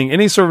anything,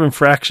 any sort of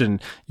infraction,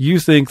 you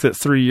think that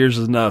 3 years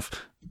is enough.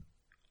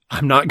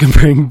 I'm not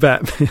comparing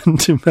Batman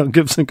to Mel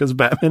Gibson because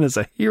Batman is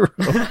a hero.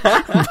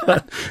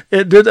 But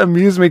it did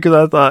amuse me because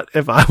I thought,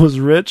 if I was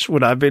rich,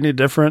 would I be any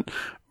different?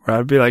 Or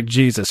I'd be like,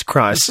 Jesus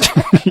Christ,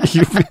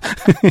 you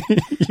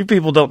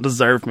people don't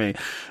deserve me.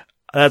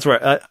 That's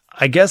where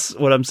I guess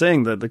what I'm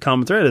saying, that the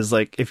common thread is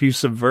like, if you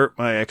subvert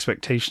my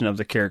expectation of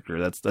the character,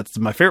 that's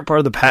my favorite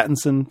part of the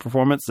Pattinson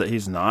performance, that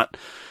he's not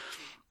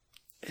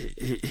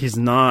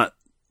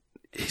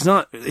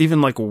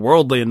even like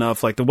worldly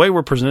enough. Like the way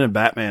we're presented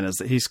Batman is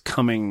that he's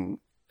coming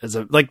as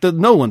like the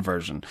Nolan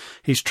version.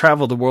 He's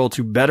traveled the world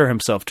to better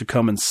himself to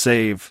come and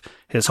save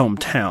his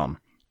hometown.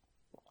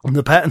 And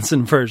the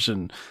Pattinson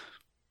version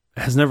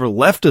has never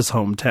left his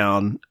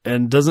hometown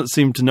and doesn't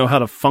seem to know how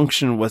to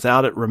function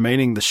without it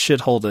remaining the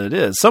shithole that it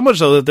is. So much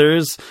so that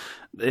there's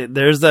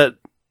that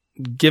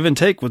give and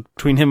take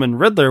between him and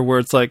Riddler, where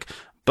it's like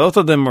both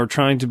of them are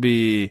trying to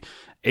be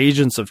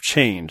agents of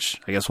change.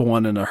 I guess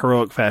one in a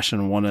heroic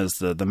fashion, one is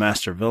the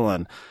master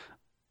villain.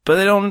 But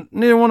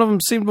neither one of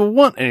them seem to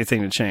want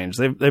anything to change.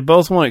 They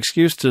both want an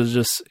excuse to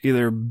just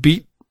either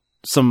beat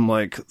some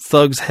like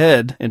thug's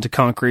head into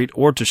concrete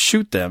or to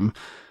shoot them.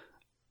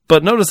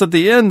 But notice at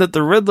the end that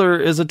the Riddler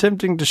is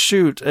attempting to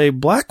shoot a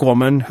black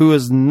woman who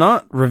is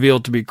not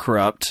revealed to be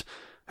corrupt,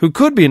 who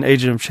could be an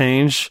agent of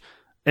change,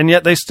 and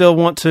yet they still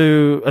want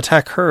to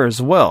attack her as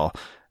well.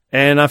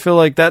 And I feel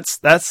like that's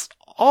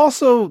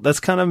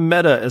kind of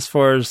meta as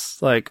far as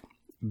like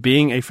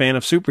being a fan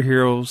of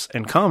superheroes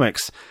and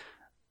comics.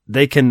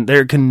 There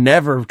can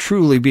never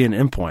truly be an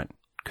endpoint,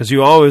 because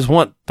you always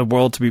want the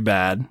world to be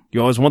bad.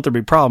 You always want there to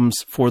be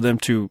problems for them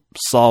to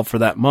solve for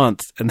that month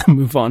and then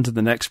move on to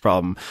the next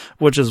problem,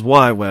 which is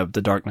why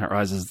The Dark Knight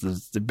Rises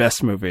is the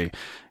best movie,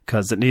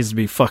 because it needs to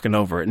be fucking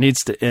over. It needs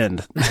to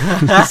end.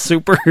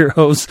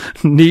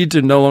 Superheroes need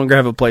to no longer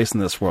have a place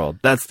in this world.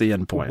 That's the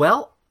end point.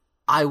 Well,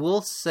 I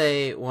will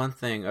say one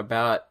thing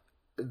about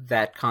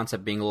that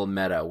concept being a little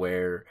meta,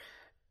 where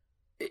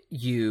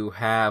you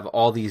have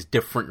all these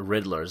different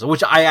Riddlers,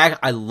 which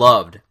I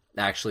loved,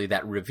 actually,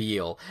 that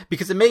reveal,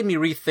 because it made me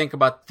rethink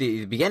about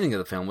the beginning of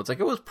the film. It's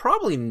like, it was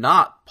probably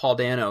not Paul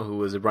Dano who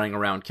was running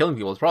around killing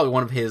people. It's probably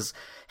one of his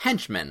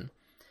henchmen,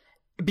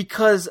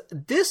 because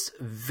this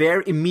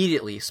very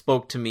immediately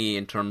spoke to me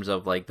in terms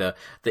of like the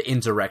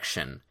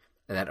insurrection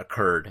that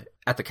occurred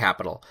at the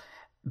Capitol.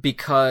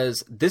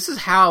 Because this is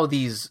how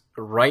these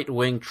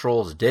right-wing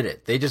trolls did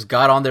it. They just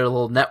got on their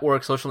little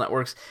network, social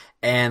networks,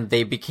 and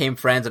they became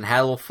friends and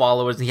had little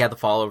followers. And he had the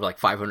follower of like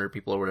 500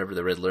 people or whatever,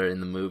 the Riddler in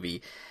the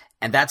movie.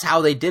 And that's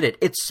how they did it.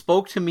 It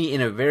spoke to me in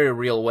a very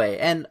real way.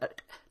 And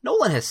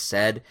Nolan has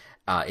said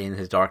in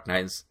his Dark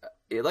Knights,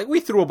 like, we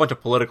threw a bunch of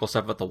political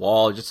stuff at the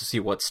wall just to see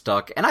what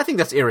stuck. And I think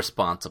that's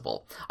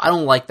irresponsible. I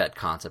don't like that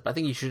concept. I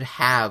think you should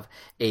have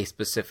a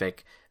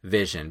specific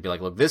vision. Be like,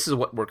 look, this is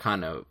what we're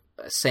kind of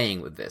saying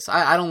with this.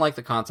 I don't like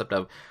the concept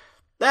of,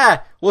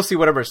 we'll see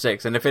whatever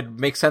sticks, and if it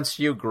makes sense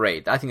to you,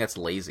 great. I think that's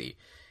lazy.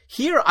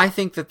 Here, I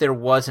think that there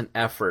was an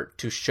effort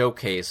to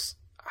showcase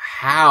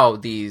how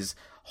these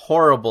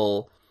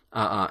horrible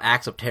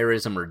acts of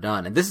terrorism are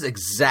done, and this is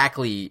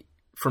exactly,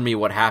 for me,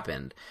 what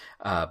happened.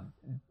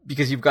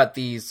 Because you've got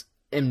these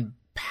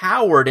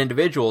empowered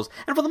individuals,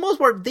 and for the most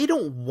part, they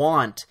don't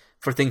want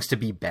for things to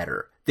be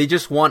better. They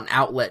just want an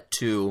outlet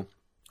to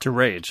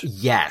rage.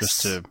 Yes.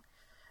 Just to...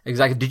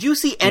 Exactly. Did you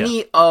see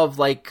any of,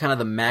 like, kind of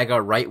the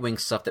MAGA right-wing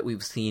stuff that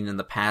we've seen in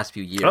the past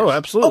few years? Oh,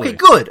 absolutely. Okay,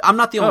 good. I'm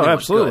not the only one.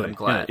 Absolutely. Good. I'm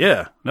glad.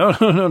 Yeah. No.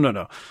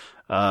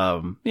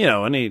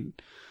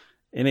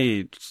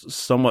 Any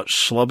somewhat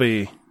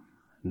schlubby,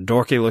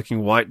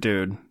 dorky-looking white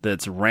dude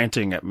that's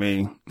ranting at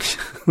me,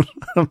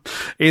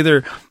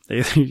 either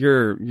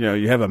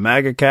you have a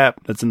MAGA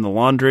cap that's in the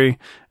laundry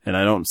and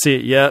I don't see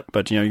it yet,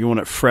 but you want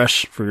it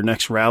fresh for your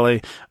next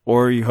rally,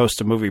 or you host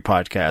a movie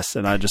podcast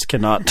and I just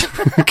cannot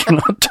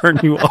turn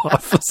you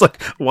off. It's like,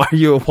 why are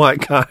you a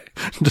white guy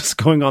just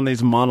going on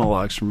these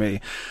monologues for me?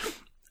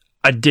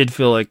 I did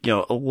feel like,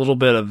 a little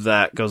bit of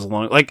that goes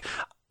along. Like,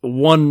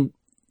 one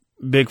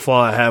big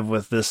flaw I have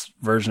with this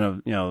version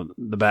of,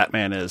 the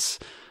Batman is,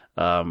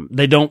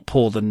 they don't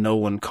pull the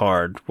Nolan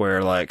card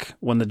where, like,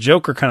 when the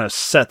Joker kind of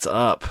sets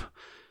up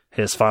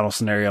his final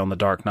scenario in The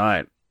Dark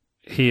Knight,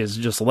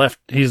 he's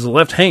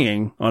left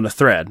hanging on a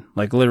thread,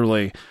 like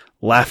literally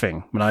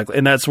laughing.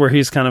 And that's where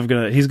he's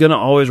gonna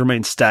always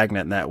remain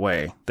stagnant in that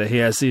way, that he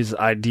has these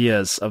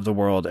ideas of the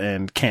world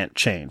and can't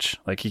change.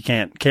 Like he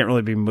can't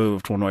really be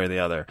moved one way or the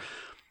other.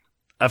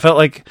 I felt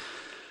like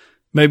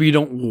maybe you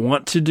don't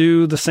want to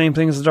do the same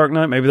thing as The Dark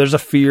Knight. Maybe there's a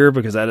fear,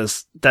 because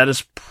that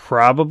is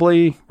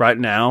probably right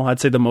now, I'd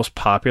say, the most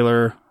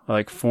popular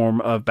like form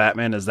of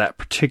Batman is that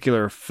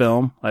particular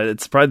film.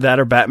 It's probably that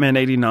or Batman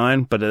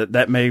 89, but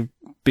that may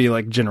be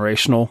like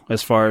generational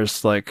as far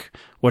as like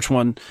which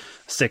one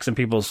sticks in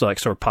people's like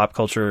sort of pop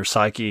culture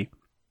psyche.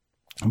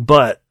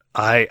 But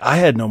I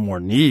had no more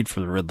need for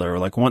the Riddler.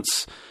 Like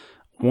once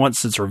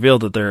it's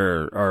revealed that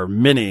there are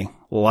many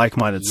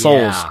like-minded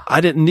souls,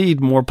 I didn't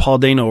need more Paul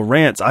Dano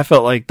rants. I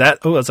felt like that.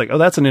 Oh, I was like, oh,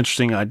 that's an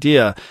interesting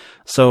idea.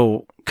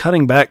 So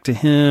cutting back to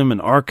him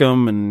and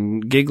Arkham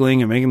and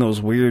giggling and making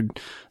those weird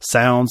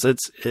sounds.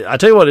 I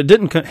tell you what,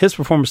 his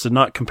performance did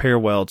not compare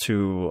well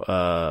to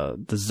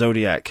the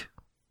Zodiac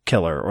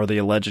killer, or the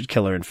alleged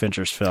killer in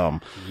Fincher's film.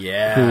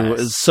 Yeah, who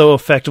is so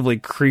effectively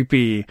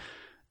creepy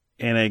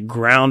in a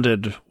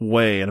grounded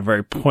way, in a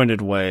very pointed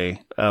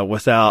way,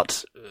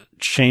 without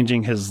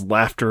changing his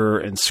laughter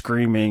and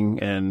screaming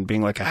and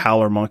being like a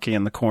howler monkey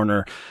in the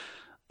corner.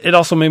 It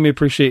also made me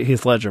appreciate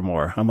Heath Ledger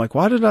more. I'm like,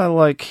 why did I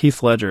like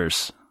Heath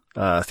Ledger's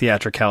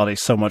theatricality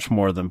so much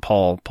more than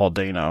Paul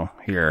Dano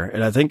here?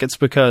 And I think it's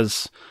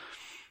because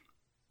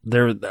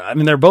they're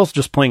both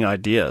just playing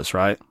ideas,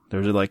 right?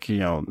 They're like,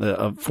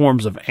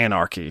 forms of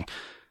anarchy.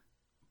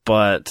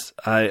 But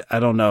I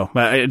don't know.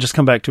 I just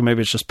come back to,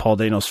 maybe it's just Paul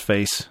Dano's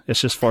face. It's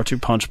just far too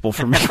punchable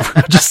for me.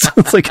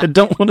 It's like I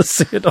don't want to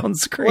see it on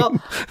screen. Well,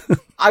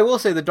 I will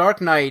say The Dark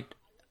Knight,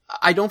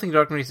 I don't think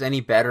Dark Knight is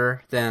any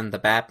better than the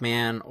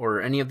Batman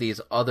or any of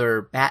these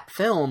other Bat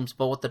films,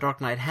 but what The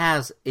Dark Knight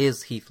has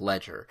is Heath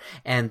Ledger.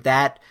 And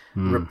that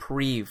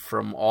reprieve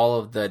from all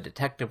of the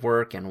detective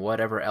work and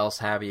whatever else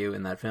have you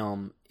in that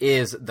film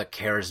is the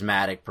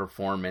charismatic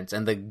performance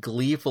and the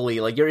gleefully,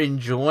 like, you're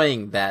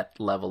enjoying that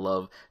level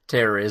of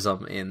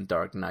terrorism in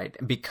Dark Knight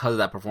because of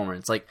that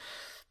performance. Like,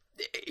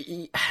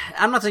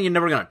 I'm not saying you're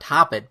never going to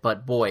top it,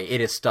 but boy, it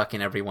is stuck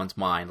in everyone's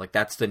mind. Like,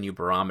 that's the new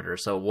barometer.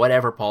 So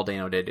whatever Paul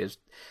Dano did is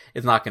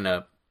not going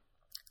to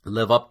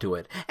live up to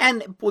it.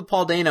 And with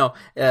Paul Dano,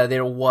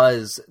 there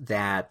was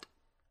that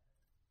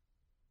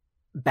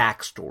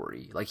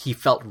backstory. Like, he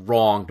felt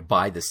wronged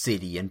by the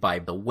city and by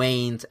the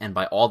Waynes and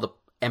by all the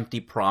empty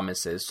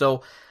promises.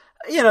 So,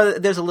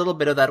 there's a little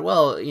bit of that.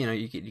 Well,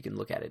 you can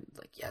look at it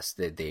like, yes,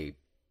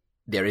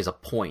 there is a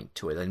point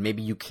to it, and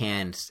maybe you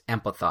can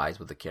empathize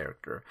with the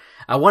character.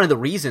 One of the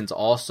reasons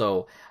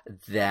also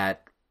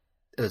that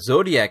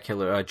Zodiac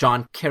Killer,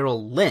 John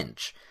Carroll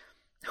Lynch,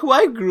 who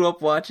I grew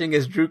up watching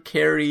as Drew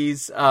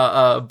Carey's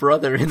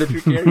brother in the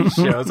Drew Carey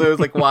show, so it was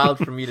like wild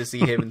for me to see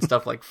him in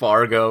stuff like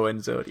Fargo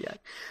and Zodiac.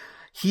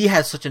 He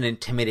has such an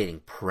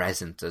intimidating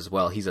presence as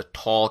well. He's a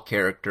tall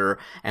character,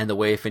 and the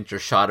way Fincher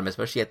shot him,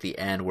 especially at the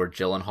end where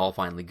Gyllenhaal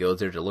finally goes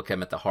there to look at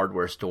him at the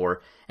hardware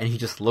store, and he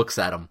just looks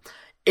at him.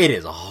 It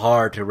is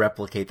hard to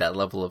replicate that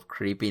level of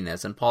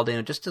creepiness, and Paul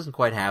Dano just doesn't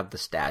quite have the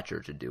stature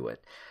to do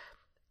it.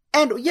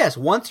 And yes,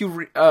 once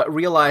you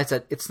realize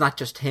that it's not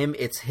just him,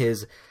 it's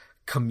his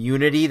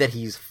community that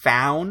he's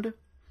found,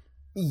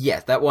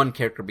 yes, that one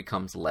character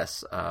becomes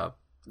less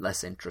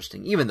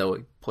interesting, even though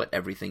he put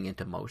everything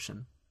into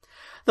motion.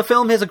 The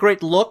film has a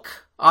great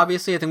look.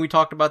 Obviously, I think we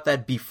talked about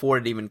that before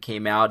it even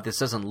came out. This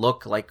doesn't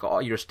look like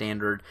all your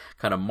standard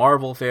kind of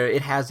Marvel fare.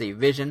 It has a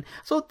vision.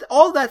 So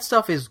all that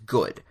stuff is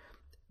good.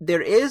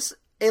 There is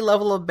a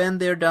level of been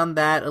there, done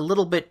that, a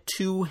little bit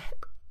too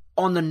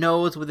on the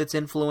nose with its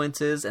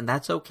influences, and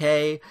that's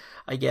okay,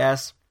 I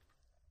guess.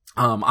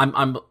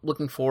 I'm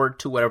looking forward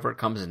to whatever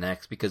comes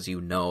next, because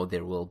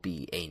there will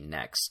be a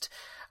next.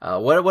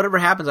 Whatever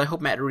happens, I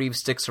hope Matt Reeves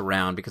sticks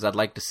around, because I'd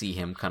like to see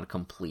him kind of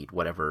complete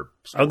whatever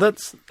story. Oh,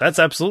 that's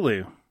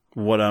absolutely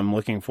what I'm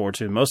looking forward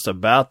to most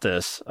about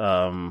this.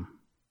 I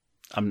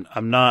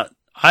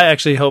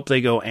actually hope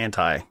they go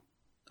anti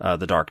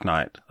The Dark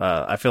Knight.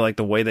 I feel like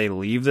the way they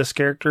leave this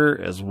character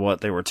is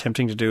what they were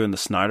attempting to do in the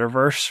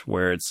Snyderverse,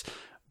 where it's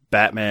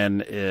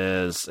Batman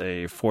is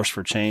a force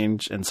for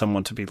change and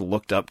someone to be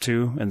looked up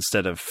to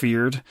instead of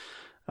feared.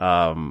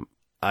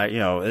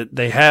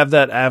 They have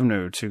that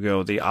avenue to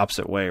go the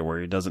opposite way, where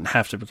he doesn't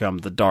have to become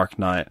the Dark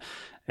Knight.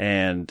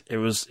 And it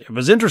was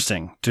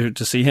interesting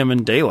to see him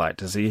in daylight,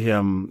 to see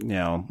him,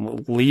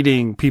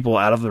 leading people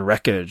out of the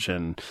wreckage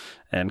and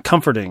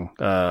comforting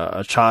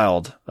a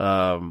child.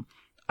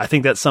 I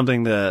think that's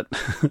something that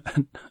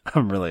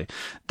I'm really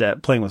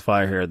playing with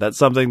fire here. That's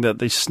something that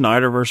the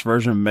Snyderverse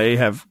version may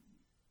have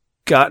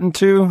gotten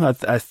to,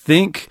 I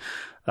think,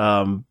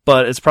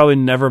 but it's probably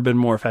never been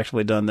more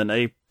effectively done than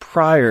a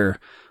prior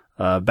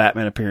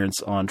Batman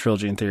appearance on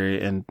Trilogy in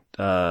Theory and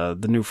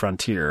The New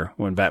Frontier,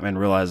 when Batman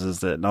realizes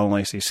that not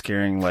only is he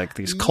scaring like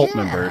these cult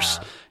members,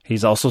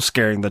 he's also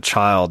scaring the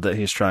child that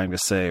he's trying to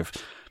save.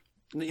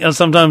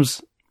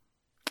 Sometimes,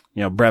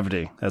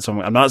 brevity. That's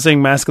what I'm not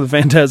saying Mask of the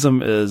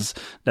Phantasm is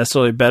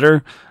necessarily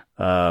better,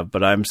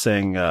 But I'm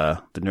saying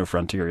The New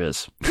Frontier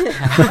is.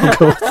 I'll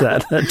go with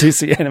that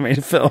DC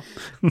animated film.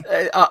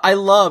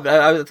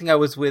 I think I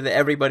was with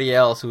everybody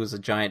else who was a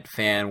giant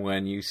fan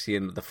when you see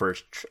in the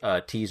first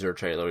teaser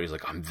trailer. He's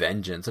like, I'm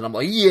vengeance. And I'm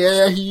like,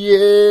 yeah, he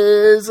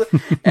is.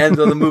 And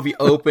so the movie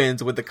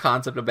opens with the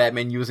concept of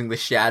Batman using the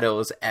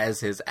shadows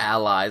as his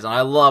allies. And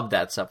I love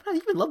that stuff. I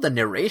even love the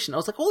narration. I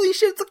was like, holy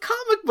shit, it's a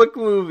comic book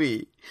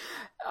movie.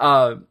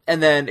 And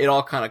then it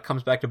all kind of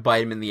comes back to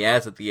bite him in the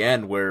ass at the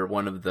end, where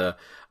one of the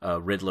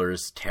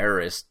Riddler's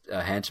terrorist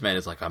henchmen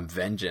is like, I'm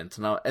vengeance.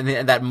 And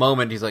in that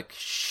moment, he's like,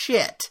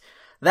 shit,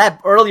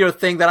 that earlier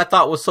thing that I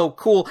thought was so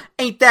cool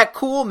ain't that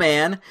cool,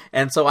 man.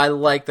 And so I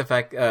like the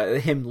fact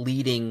him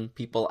leading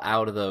people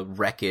out of the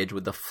wreckage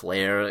with the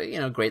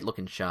flare, great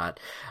looking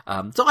shot.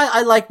 So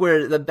I like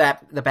where the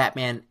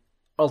Batman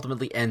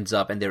ultimately ends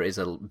up, and there is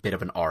a bit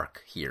of an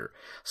arc here.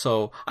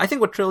 So I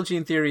think what Trilogy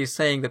in Theory is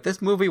saying, that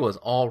this movie was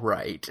all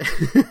right.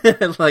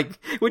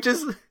 Which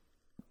is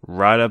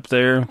right up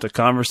there. The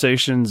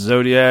Conversation,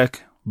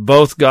 Zodiac,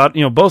 both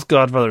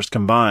Godfathers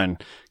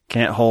combined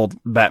can't hold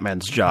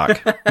Batman's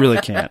jock. Really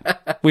can't.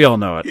 We all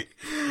know it.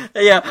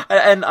 Yeah,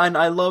 and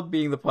I love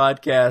being the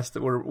podcast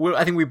where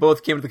I think we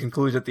both came to the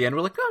conclusion at the end.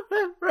 We're like,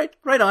 oh,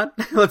 right on.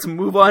 Let's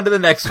move on to the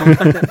next one,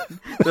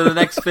 to the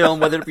next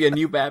film, whether it be a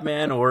new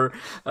Batman or,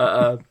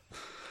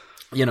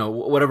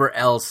 whatever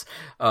else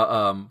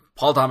Paul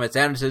Thomas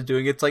Anderson is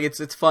doing. It's like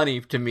it's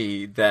funny to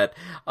me that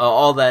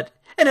all that.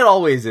 And it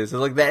always is. It's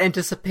like that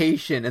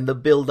anticipation and the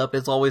build-up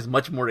is always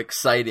much more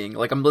exciting.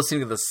 Like, I'm listening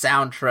to the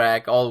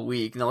soundtrack all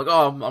week, and I'm like,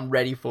 oh, I'm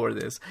ready for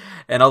this.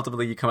 And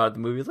ultimately, you come out of the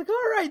movie, it's like,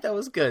 all right, that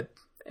was good.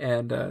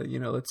 And,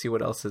 let's see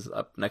what else is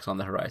up next on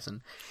the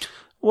horizon.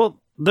 Well,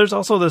 there's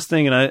also this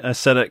thing, and I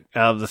said it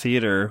out of the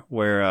theater,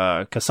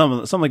 where, because some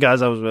of the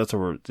guys I was with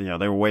were, they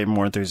were way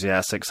more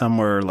enthusiastic. Some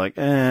were like,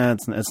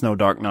 it's no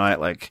Dark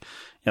Knight. Like,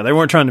 they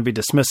weren't trying to be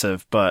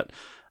dismissive, but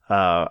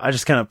I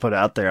just kind of put it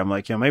out there. I'm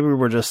like, maybe we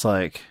were just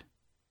like,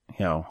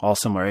 all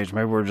similar age.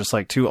 Maybe we're just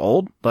like too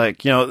old.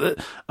 Like,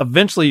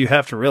 eventually you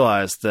have to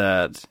realize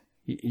that,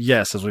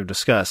 yes, as we've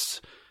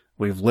discussed,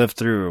 we've lived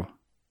through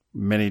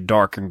many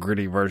dark and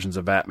gritty versions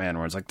of Batman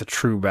where it's like the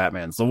true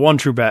Batman's the one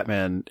true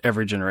Batman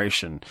every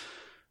generation.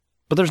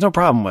 But there's no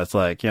problem with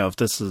if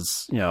this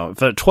is,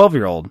 if a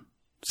 12-year-old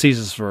sees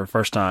this for the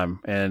first time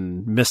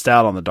and missed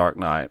out on the Dark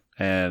Knight,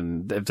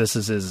 and if this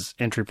is his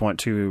entry point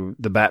to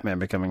the Batman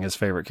becoming his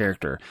favorite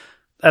character,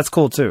 that's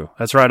cool too.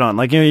 That's right on.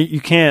 Like, you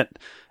can't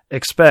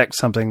expect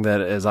something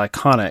that is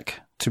iconic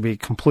to be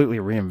completely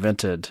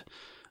reinvented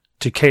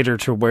to cater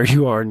to where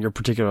you are in your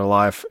particular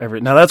life.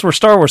 Now that's where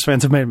Star Wars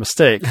fans have made a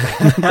mistake.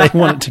 They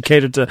want it to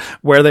cater to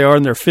where they are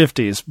in their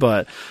 50s,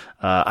 but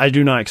I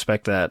do not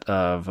expect that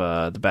of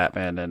the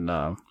Batman. And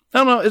I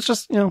don't know. It's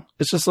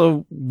just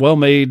a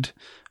well-made,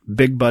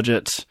 big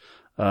budget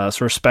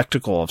sort of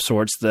spectacle of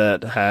sorts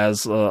that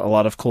has a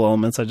lot of cool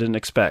elements I didn't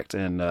expect.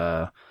 And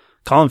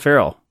Colin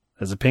Farrell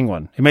as a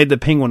Penguin. He made the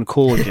Penguin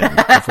cool again,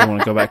 if we want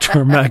to go back to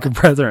our MAGA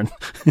brethren,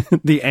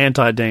 the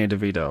anti-Danny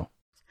DeVito.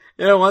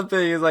 One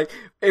thing is, like,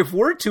 if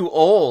we're too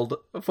old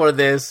for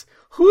this,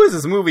 who is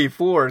this movie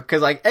for?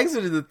 Because I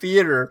exited the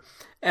theater,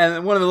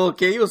 and one of the little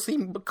kids, he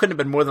couldn't have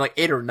been more than like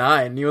 8 or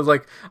 9. And he was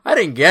like, I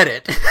didn't get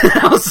it.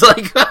 I was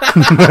like,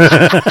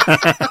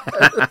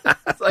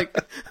 it's like,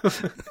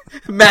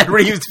 Matt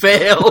Reeves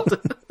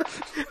failed.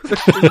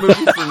 This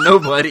movie's for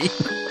nobody.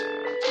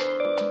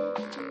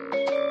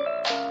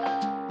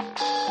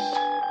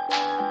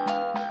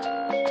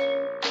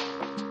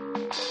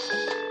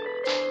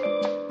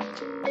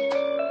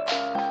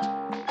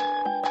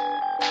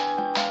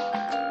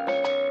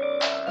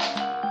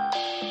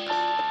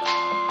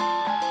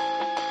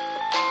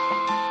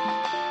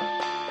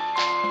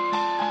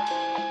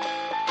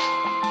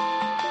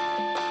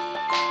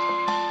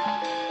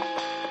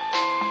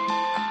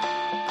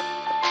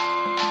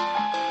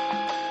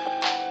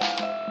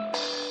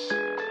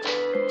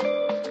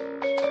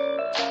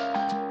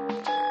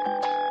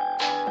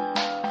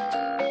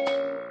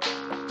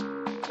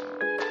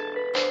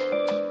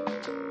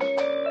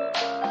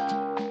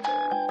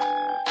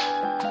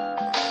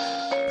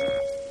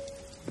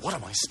 What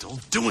am I still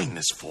doing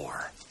this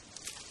for?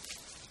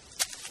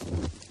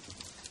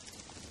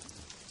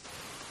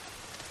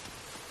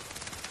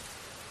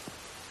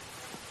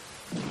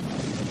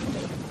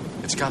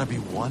 It's got to be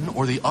one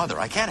or the other.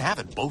 I can't have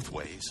it both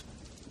ways.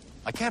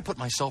 I can't put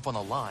myself on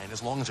the line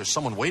as long as there's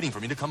someone waiting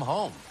for me to come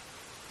home.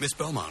 Miss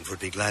Beaumont would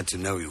be glad to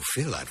know you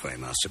feel that way,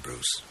 Master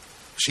Bruce.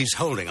 She's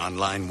holding on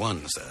line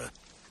 1, sir.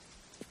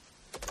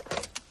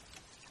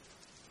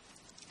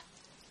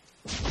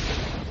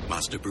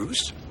 Master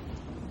Bruce?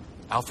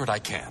 Alfred, I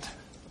can't.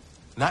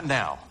 Not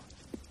now.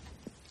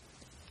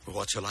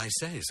 What shall I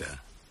say, sir?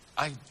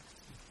 I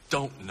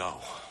don't know.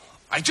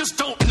 I just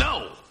don't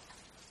know!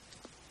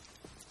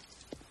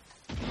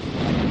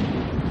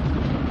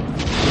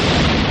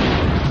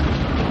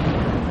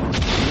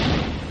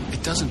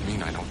 It doesn't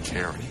mean I don't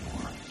care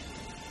anymore.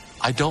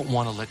 I don't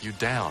want to let you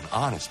down,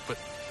 honest, but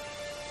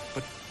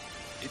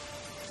it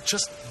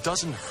just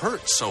doesn't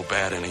hurt so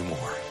bad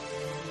anymore.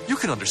 You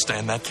can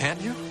understand that, can't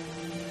you?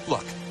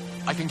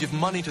 I can give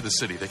money to the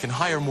city. They can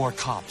hire more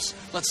cops.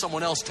 Let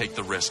someone else take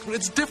the risk. But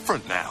it's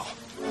different now.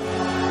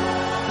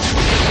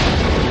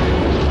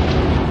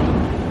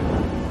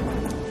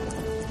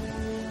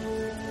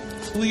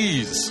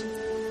 Please.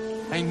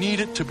 I need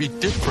it to be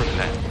different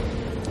now.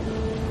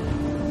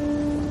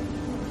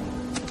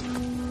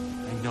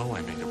 I know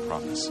I made a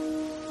promise,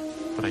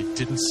 but I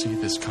didn't see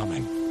this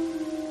coming.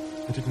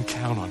 I didn't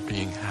count on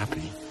being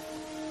happy.